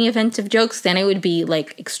kept making offensive jokes, then it would be,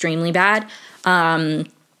 like, extremely bad.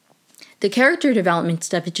 The character development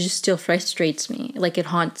stuff, it just still frustrates me. Like, it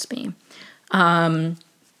haunts me.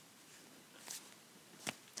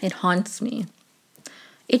 It haunts me.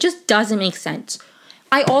 It just doesn't make sense.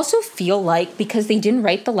 I also feel like, because they didn't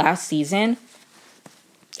write the last season,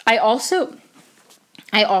 I also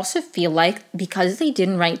feel like, because they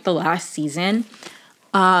didn't write the last season,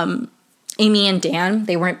 Amy and Dan,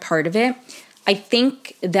 they weren't part of it. I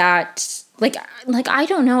think that, like I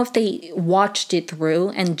don't know if they watched it through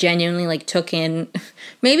and genuinely, like, took in,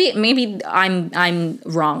 maybe I'm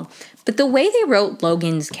wrong, but the way they wrote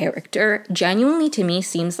Logan's character genuinely to me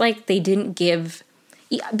seems like they didn't give,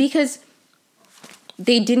 because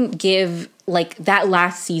they didn't give, like, that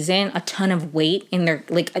last season a ton of weight in their,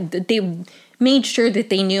 like, they made sure that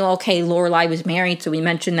they knew, okay, Lorelai was married, so we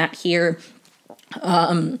mentioned that here.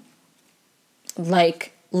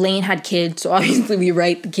 Like, Lane had kids, so obviously we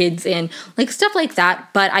write the kids in, like, stuff like that.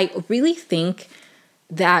 But I really think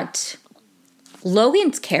that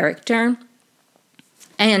Logan's character,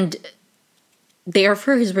 and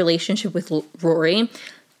therefore his relationship with Rory,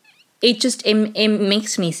 it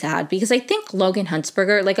makes me sad, because I think Logan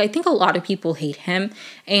Huntsberger, like, I think a lot of people hate him,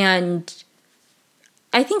 and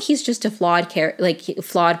I think he's just a flawed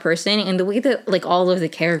person in the way that, like, all of the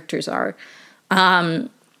characters are.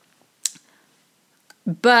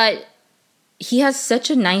 But he has such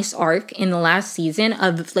a nice arc in the last season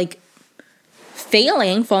of, like,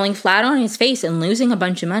 falling flat on his face and losing a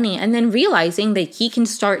bunch of money, and then realizing that he can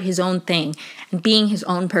start his own thing and being his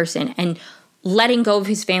own person and letting go of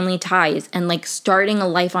his family ties and, like, starting a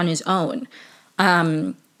life on his own.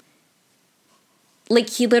 Like,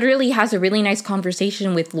 he literally has a really nice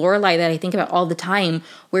conversation with Lorelai that I think about all the time,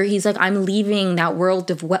 where he's like, I'm leaving that world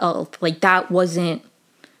of wealth. Like, that's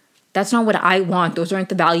not what I want. Those aren't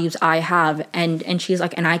the values I have. And she's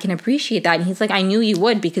like, and I can appreciate that. And he's like, I knew you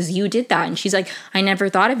would, because you did that. And she's like, I never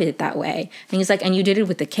thought of it that way. And he's like, and you did it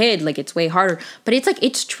with the kid. Like, it's way harder. But it's like,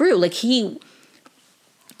 it's true. Like, he,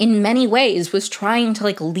 in many ways, was trying to,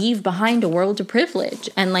 like, leave behind a world of privilege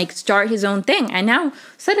and, like, start his own thing. And now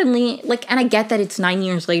suddenly, like, and I get that it's 9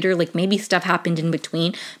 years later, like, maybe stuff happened in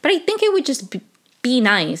between, but I think it would just be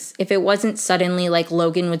nice if it wasn't suddenly, like,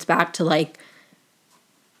 Logan was back to, like,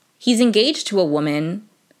 he's engaged to a woman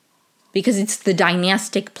because it's the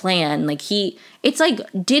dynastic plan. Like, it's like,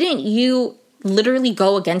 didn't you literally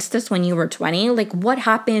go against this when you were 20? Like, what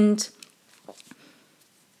happened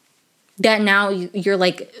that now you're,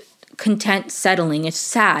 like, content settling? It's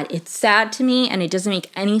sad. It's sad to me, and it doesn't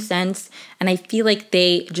make any sense. And I feel like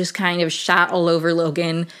they just kind of shot all over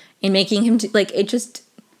Logan in making him, like, it just...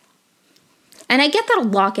 And I get that a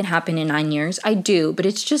lot can happen in 9 years. I do. But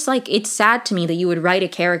it's just, like, it's sad to me that you would write a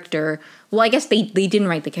character. Well, I guess they didn't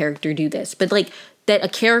write the character do this. But, like, that a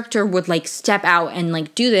character would, like, step out and,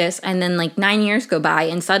 like, do this. And then, like, 9 years go by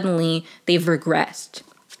and suddenly they've regressed.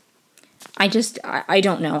 I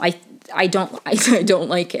don't know. I don't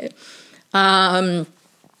like it. And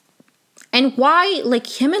why,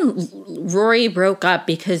 like, him and Rory broke up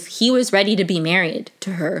because he was ready to be married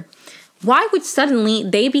to her. Why would suddenly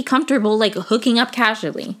they be comfortable, like, hooking up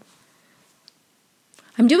casually?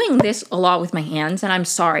 I'm doing this a lot with my hands, and I'm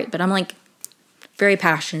sorry, but I'm, like, very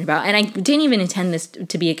passionate about it. And I didn't even intend this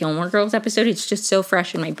to be a Gilmore Girls episode. It's just so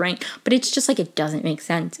fresh in my brain. But it's just, like, it doesn't make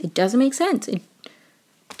sense. It doesn't make sense. It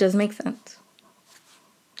doesn't make sense.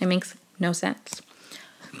 It makes no sense.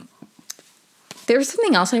 There was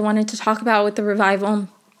something else I wanted to talk about with the revival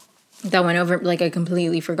that went over, like I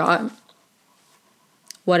completely forgot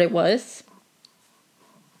what it was.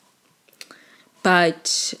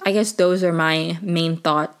 But I guess those are my main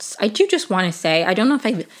thoughts. I do just want to say, I don't know if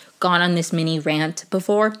I've gone on this mini rant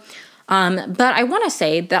before, but I want to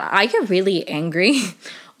say that I get really angry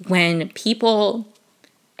when people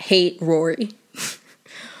hate Rory.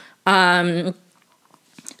 Do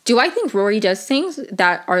I think Rory does things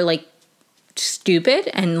that are like stupid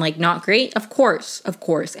and like not great? Of course.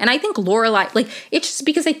 And I think Lorelai, like, it's just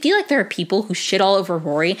because I feel like there are people who shit all over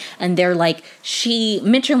Rory and they're like,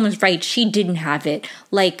 Mitchum was right, she didn't have it.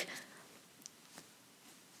 Like,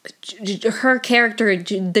 her character,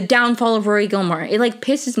 the downfall of Rory Gilmore, it like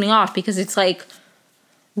pisses me off because it's like,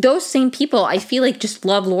 those same people I feel like just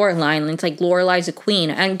love Lorelai and it's like Lorelai's a queen.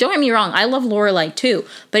 And don't get me wrong, I love Lorelai too,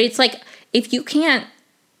 but it's like, if you can't,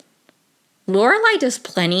 Lorelai does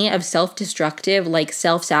plenty of self-destructive, like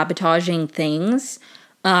self-sabotaging things.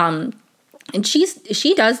 And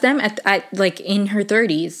she does them at like in her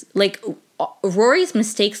 30s. Like Rory's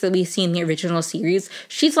mistakes that we see in the original series,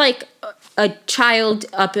 she's like a child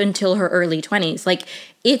up until her early 20s. Like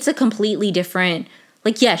it's a completely different,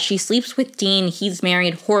 like yes, she sleeps with Dean, he's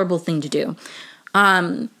married, horrible thing to do.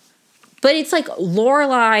 But it's like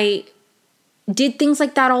Lorelai did things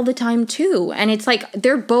like that all the time too. And it's like,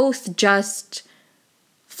 they're both just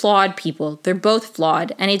flawed people. They're both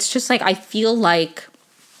flawed. And it's just like, I feel like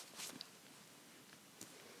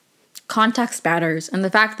context matters. And the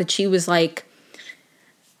fact that she was like,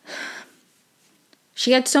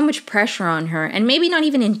 she had so much pressure on her, and maybe not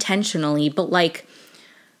even intentionally, but like,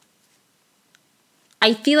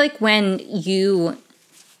 I feel like when you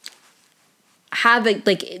have a,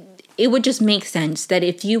 like, it would just make sense that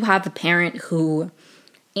if you have a parent who,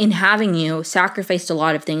 in having you, sacrificed a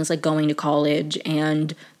lot of things like going to college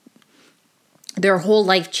and their whole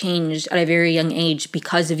life changed at a very young age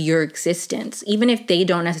because of your existence, even if they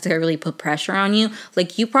don't necessarily put pressure on you,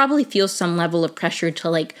 like you probably feel some level of pressure to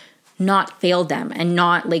like not fail them and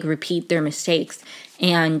not like repeat their mistakes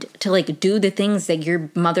and to like do the things that your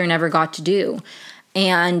mother never got to do.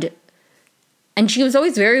 And she was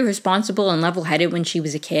always very responsible and level-headed when she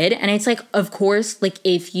was a kid. And it's like, of course, like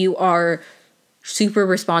if you are super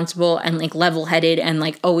responsible and like level-headed and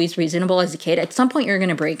like always reasonable as a kid, at some point you're going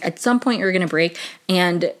to break.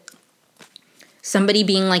 And somebody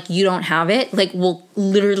being like, you don't have it, like will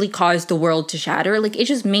literally cause the world to shatter. Like it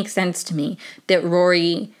just makes sense to me that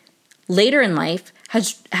Rory later in life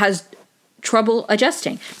has trouble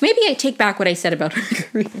adjusting. Maybe I take back what I said about her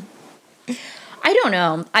career. I don't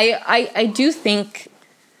know. I do think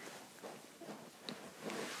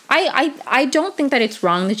I don't think that it's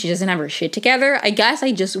wrong that she doesn't have her shit together. I guess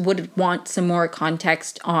I just would want some more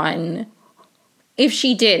context on if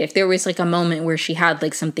she did, if there was like a moment where she had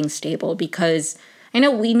like something stable, because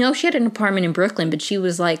we know she had an apartment in Brooklyn, but she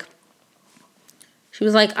was like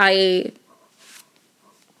I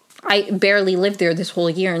barely lived there this whole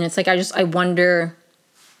year, and it's like I wonder.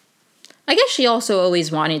 I guess she also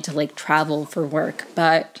always wanted to like travel for work,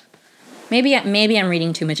 but maybe I'm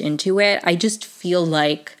reading too much into it. I just feel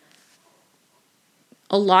like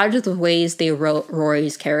a lot of the ways they wrote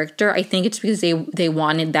Rory's character, I think it's because they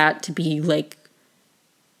wanted that to be like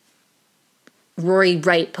Rory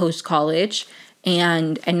right post college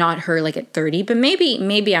and not her like at 30. But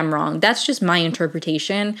maybe I'm wrong. That's just my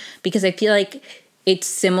interpretation, because I feel like it's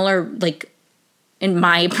similar, like in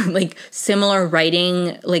my like similar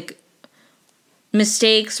writing like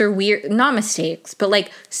mistakes or weird, not mistakes, but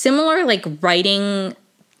like similar like writing,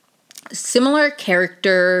 similar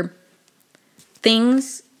character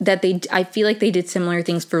things that I feel like they did similar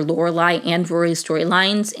things for Lorelai and Rory's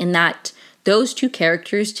storylines, in that those two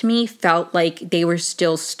characters to me felt like they were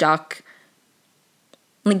still stuck.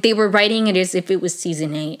 Like they were writing it as if it was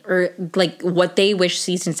season 8 or like what they wish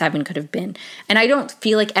season 7 could have been. And I don't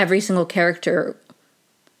feel like every single character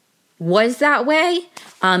was that way.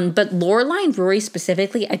 But Lorelai and Rory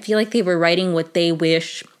specifically, I feel like they were writing what they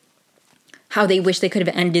wish, how they wish they could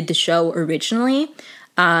have ended the show originally.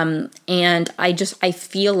 And I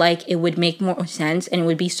feel like it would make more sense and it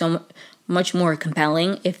would be so much more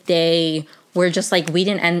compelling if they were just like, we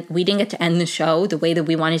didn't get to end the show the way that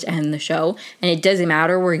we wanted to end the show. And it doesn't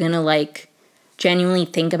matter. We're going to like genuinely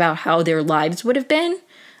think about how their lives would have been.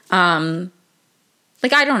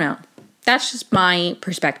 Like, I don't know. That's just my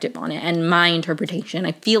perspective on it and my interpretation.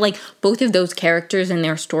 I feel like both of those characters and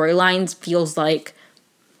their storylines feels like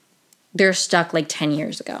they're stuck like 10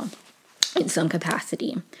 years ago in some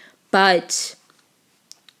capacity. But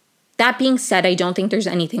that being said, I don't think there's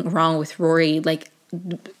anything wrong with Rory like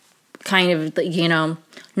kind of, you know,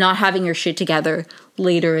 not having your shit together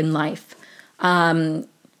later in life.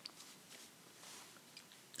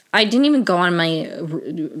 I didn't even go on my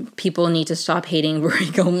people need to stop hating Rory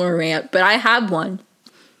Gilmore rant, but I have one.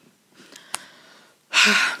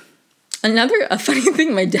 A funny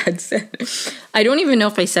thing my dad said. I don't even know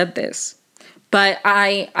if I said this, but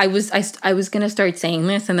I was gonna start saying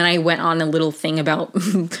this, and then I went on a little thing about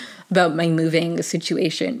about my moving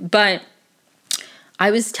situation. But I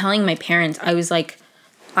was telling my parents, I was like,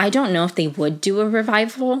 I don't know if they would do a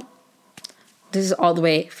revival. This is all the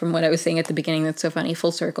way from what I was saying at the beginning. That's so funny.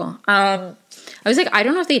 Full circle. I was like, I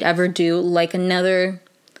don't know if they'd ever do like another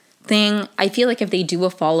thing. I feel like if they do a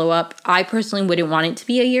follow-up, I personally wouldn't want it to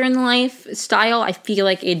be a year in the life style. I feel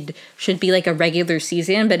like it should be like a regular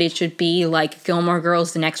season, but it should be like Gilmore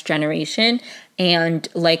Girls, The Next Generation, and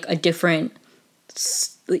like a different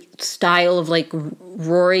style of like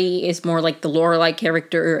Rory is more like the Lorelai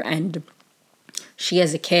character and she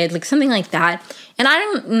as a kid, like something like that. And I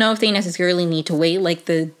don't know if they necessarily need to wait like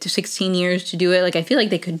the 16 years to do it. Like I feel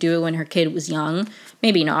like they could do it when her kid was young.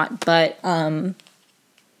 Maybe not, but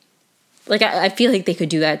like I feel like they could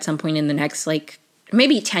do that at some point in the next like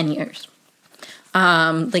maybe 10 years.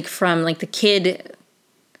 Like from like the kid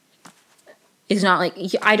is not like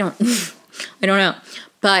I don't know.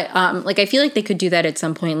 But, like, I feel like they could do that at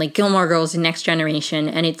some point, like Gilmore Girls, The Next Generation,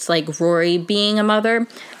 and it's, like, Rory being a mother,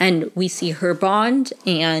 and we see her bond,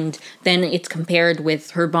 and then it's compared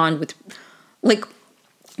with her bond with, like,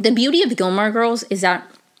 the beauty of Gilmore Girls is that,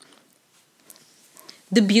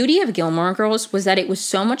 the beauty of Gilmore Girls was that it was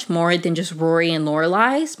so much more than just Rory and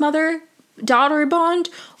Lorelai's mother-daughter bond.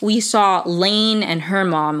 We saw Lane and her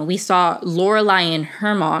mom. We saw Lorelai and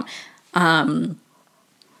her mom.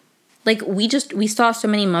 Like, we saw so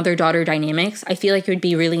many mother-daughter dynamics. I feel like it would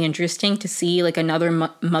be really interesting to see, like, another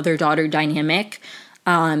mother-daughter dynamic,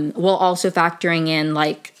 while also factoring in,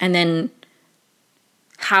 like, and then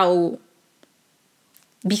how,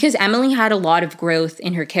 because Emily had a lot of growth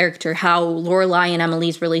in her character, how Lorelai and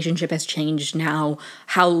Emily's relationship has changed now,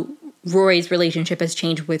 how Rory's relationship has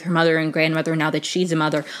changed with her mother and grandmother now that she's a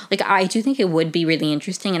mother. Like, I do think it would be really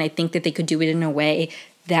interesting, and I think that they could do it in a way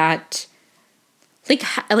that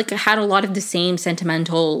like had a lot of the same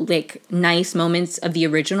sentimental, like, nice moments of the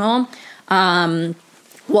original, while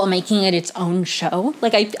making it its own show.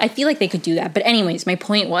 Like, I feel like they could do that. But anyways, my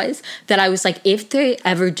point was that I was like, if they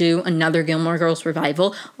ever do another Gilmore Girls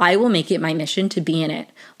revival, I will make it my mission to be in it.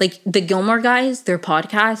 Like, the Gilmore guys, their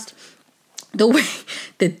podcast, the way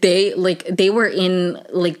that they were in,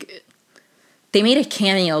 like, they made a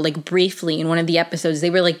cameo, like, briefly in one of the episodes.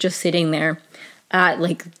 They were, like, just sitting there at,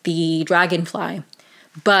 like, the Dragonfly.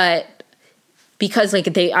 But because, like,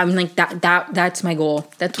 I'm like, that's my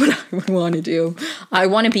goal. That's what I would want to do. I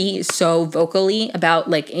want to be so vocally about,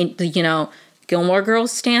 like, you know, Gilmore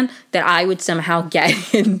Girls stan that I would somehow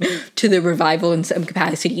get into the revival in some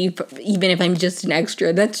capacity, even if I'm just an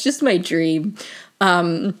extra. That's just my dream.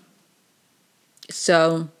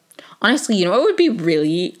 So honestly, you know what would be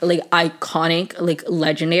really, like, iconic, like,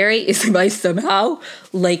 legendary is if I somehow,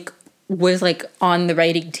 like, was, like, on the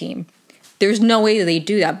writing team. There's no way that they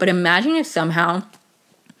do that. But imagine if somehow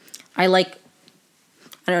I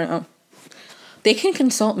don't know. They can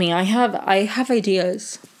consult me. I have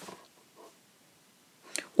ideas.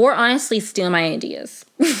 Or honestly steal my ideas.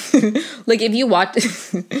 Like, if you watch,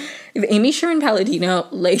 if Amy Sherman-Palladino,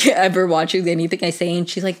 like, ever watches anything I say and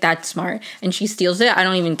she's like, that's smart, and she steals it, I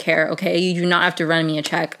don't even care, okay? You do not have to run me a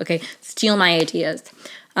check, okay? Steal my ideas.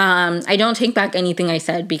 I don't take back anything I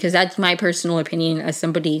said because that's my personal opinion as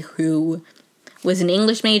somebody who was an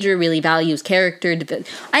English major, really values character.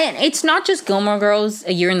 It's not just Gilmore Girls,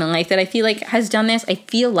 A Year in the Life that I feel like has done this. I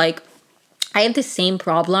feel like I have the same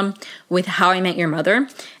problem with How I Met Your Mother,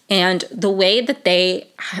 and the way that they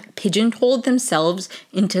pigeonholed themselves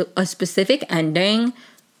into a specific ending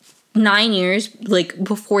 9 years, like,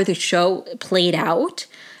 before the show played out,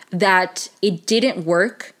 that it didn't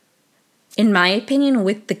work, in my opinion,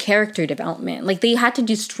 with the character development. Like, they had to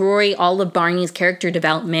destroy all of Barney's character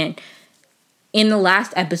development in the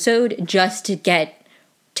last episode just to get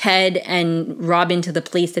Ted and Robin to the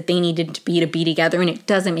place that they needed to be together, and it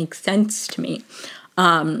doesn't make sense to me.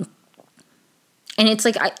 And it's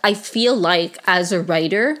like, I feel like as a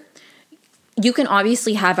writer, you can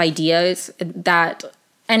obviously have ideas that,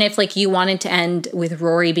 and if, like, you wanted to end with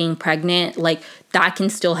Rory being pregnant, like, that can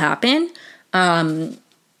still happen. I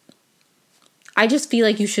just feel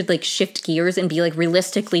like you should, like, shift gears and be like,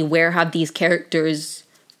 realistically, where have these characters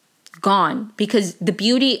gone? Because the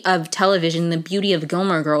beauty of television, the beauty of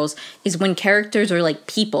Gilmore Girls is when characters are like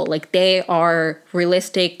people, like, they are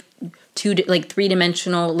realistic, like,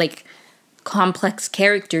 three-dimensional, like, complex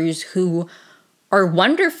characters who are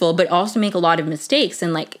wonderful, but also make a lot of mistakes.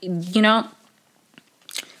 And like, you know,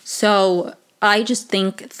 so I just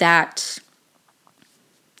think that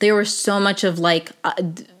there was so much of like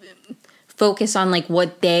focus on like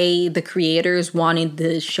what the creators wanted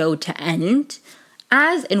the show to end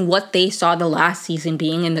as, and what they saw the last season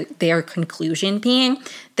being and their conclusion being,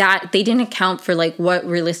 that they didn't account for like what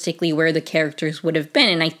realistically where the characters would have been.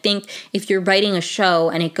 And I think if you're writing a show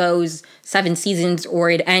and it goes 7 seasons or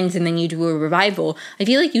it ends and then you do a revival, I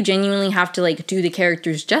feel like you genuinely have to like do the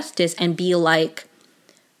characters justice and be like,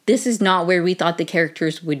 this is not where we thought the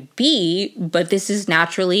characters would be, but this is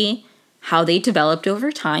naturally how they developed over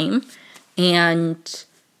time, and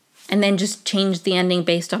then just change the ending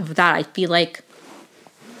based off of that. I feel like,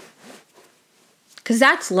 because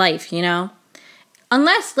that's life, you know?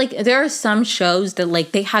 Unless, like, there are some shows that,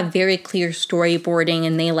 like, they have very clear storyboarding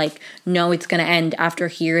and they, like, know it's going to end after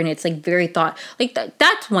here and it's, like, very thought... Like,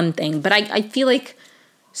 that's one thing. But I feel like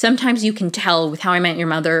sometimes you can tell with How I Met Your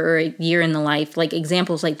Mother or A Year in the Life, like,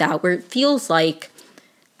 examples like that, where it feels like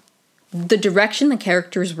the direction the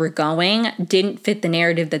characters were going didn't fit the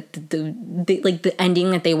narrative that the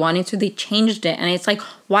ending that they wanted, so they changed it. And it's like,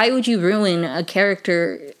 why would you ruin a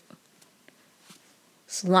character...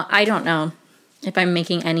 I don't know if I'm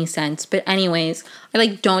making any sense. But anyways, I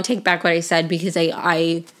like don't take back what I said, because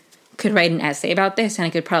I could write an essay about this and I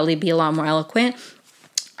could probably be a lot more eloquent.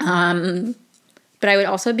 But I would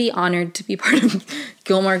also be honored to be part of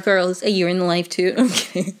Gilmore Girls, A Year in the Life too.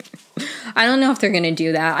 Okay. I don't know if they're going to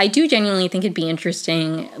do that. I do genuinely think it'd be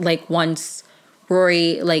interesting, like, once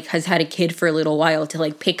Rory, like, has had a kid for a little while, to,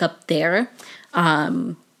 like, pick up there.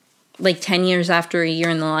 Like 10 years after A Year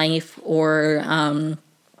in the Life, or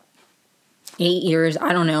 8 years,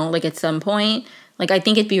 I don't know, like at some point. Like, I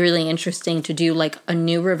think it'd be really interesting to do like a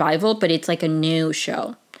new revival, but it's like a new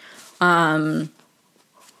show.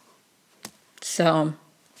 So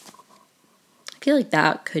I feel like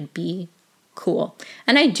that could be cool.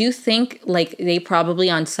 And I do think like they probably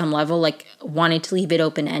on some level like wanted to leave it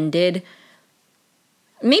open-ended.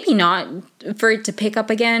 Maybe not for it to pick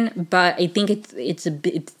up again, but I think it's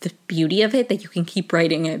the beauty of it that you can keep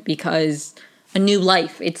writing it, because a new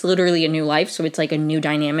life, it's literally a new life. So it's like a new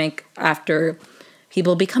dynamic after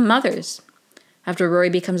people become mothers, after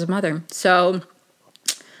Rory becomes a mother. So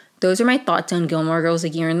those are my thoughts on Gilmore Girls, A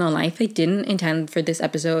Year in the Life. I didn't intend for this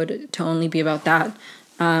episode to only be about that.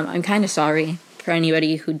 I'm kind of sorry for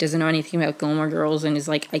anybody who doesn't know anything about Gilmore Girls and is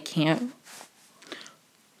like, I can't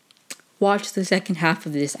watch the second half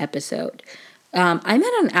of this episode. I'm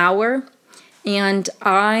at an hour and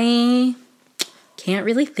I can't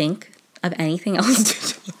really think of anything else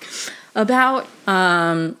to talk about.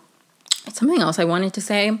 Something else I wanted to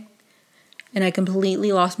say, and I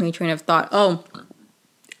completely lost my train of thought. Oh,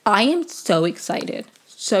 I am so excited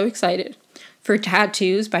for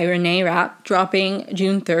Tattoos by Renee Rapp dropping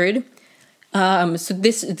June 3rd. So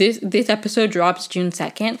this episode drops June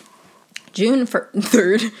 2nd. June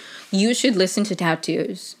 3rd. You should listen to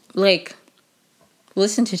Tattoos. Like,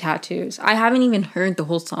 listen to Tattoos. I haven't even heard the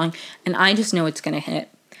whole song, and I just know it's gonna hit.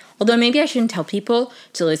 Although maybe I shouldn't tell people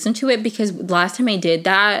to listen to it, because last time I did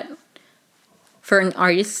that for an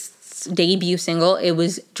artist's debut single, it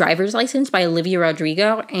was Driver's License by Olivia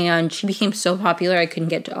Rodrigo, and she became so popular I couldn't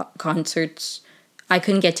get to concerts. I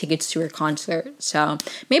couldn't get tickets to her concert, so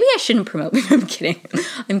maybe I shouldn't promote it.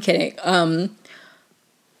 I'm kidding.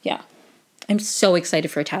 Yeah. I'm so excited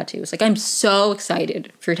for Tattoos. Like, I'm so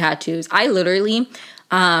excited for Tattoos. I literally,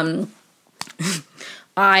 they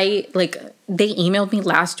emailed me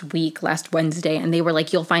last Wednesday, and they were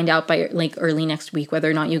like, you'll find out by like early next week whether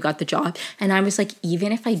or not you got the job. And I was like,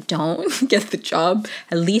 even if I don't get the job,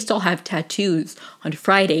 at least I'll have Tattoos on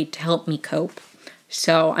Friday to help me cope.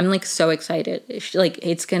 So I'm like so excited.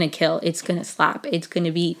 It's gonna kill. It's gonna slap. It's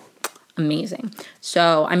gonna be amazing.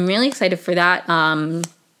 So I'm really excited for that.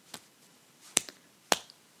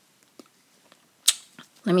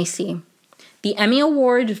 Let me see. The Emmy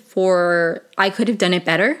Award for I Could Have Done It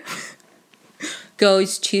Better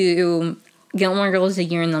goes to Gilmore Girls, A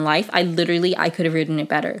Year in the Life. I could have written it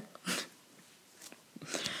better.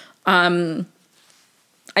 I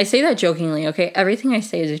say that jokingly, okay? Everything I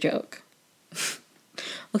say is a joke.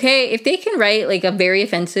 Okay? If they can write like a very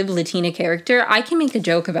offensive Latina character, I can make a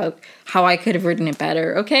joke about how I could have written it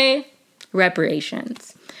better, okay?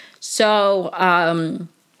 Reparations. So,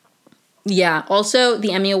 yeah, also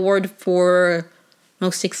the Emmy Award for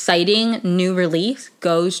Most Exciting New Release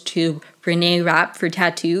goes to Renee Rapp for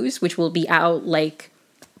Tattoos, which will be out like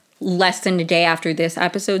less than a day after this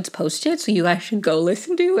episode's posted, so you guys should go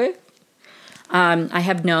listen to it. I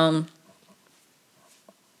have no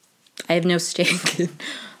I have no stake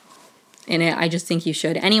in it. I just think you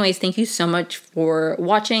should. Anyways, thank you so much for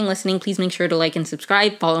watching, listening. Please make sure to like and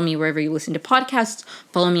subscribe. Follow me wherever you listen to podcasts.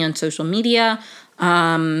 Follow me on social media.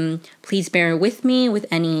 Please bear with me with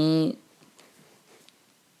any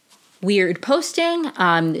weird posting,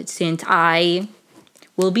 since I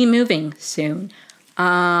will be moving soon.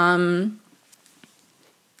 Yeah.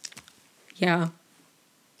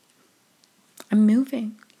 I'm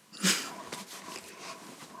moving.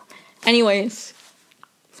 Anyways,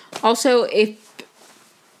 also, if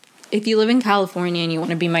you live in California and you want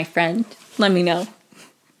to be my friend, let me know.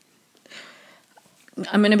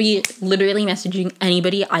 I'm going to be literally messaging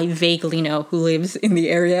anybody I vaguely know who lives in the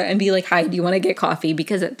area and be like, hi, do you want to get coffee?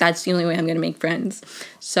 Because that's the only way I'm going to make friends.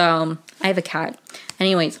 So I have a cat.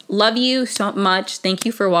 Anyways, love you so much. Thank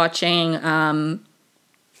you for watching. I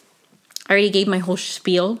already gave my whole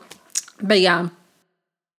spiel. But yeah.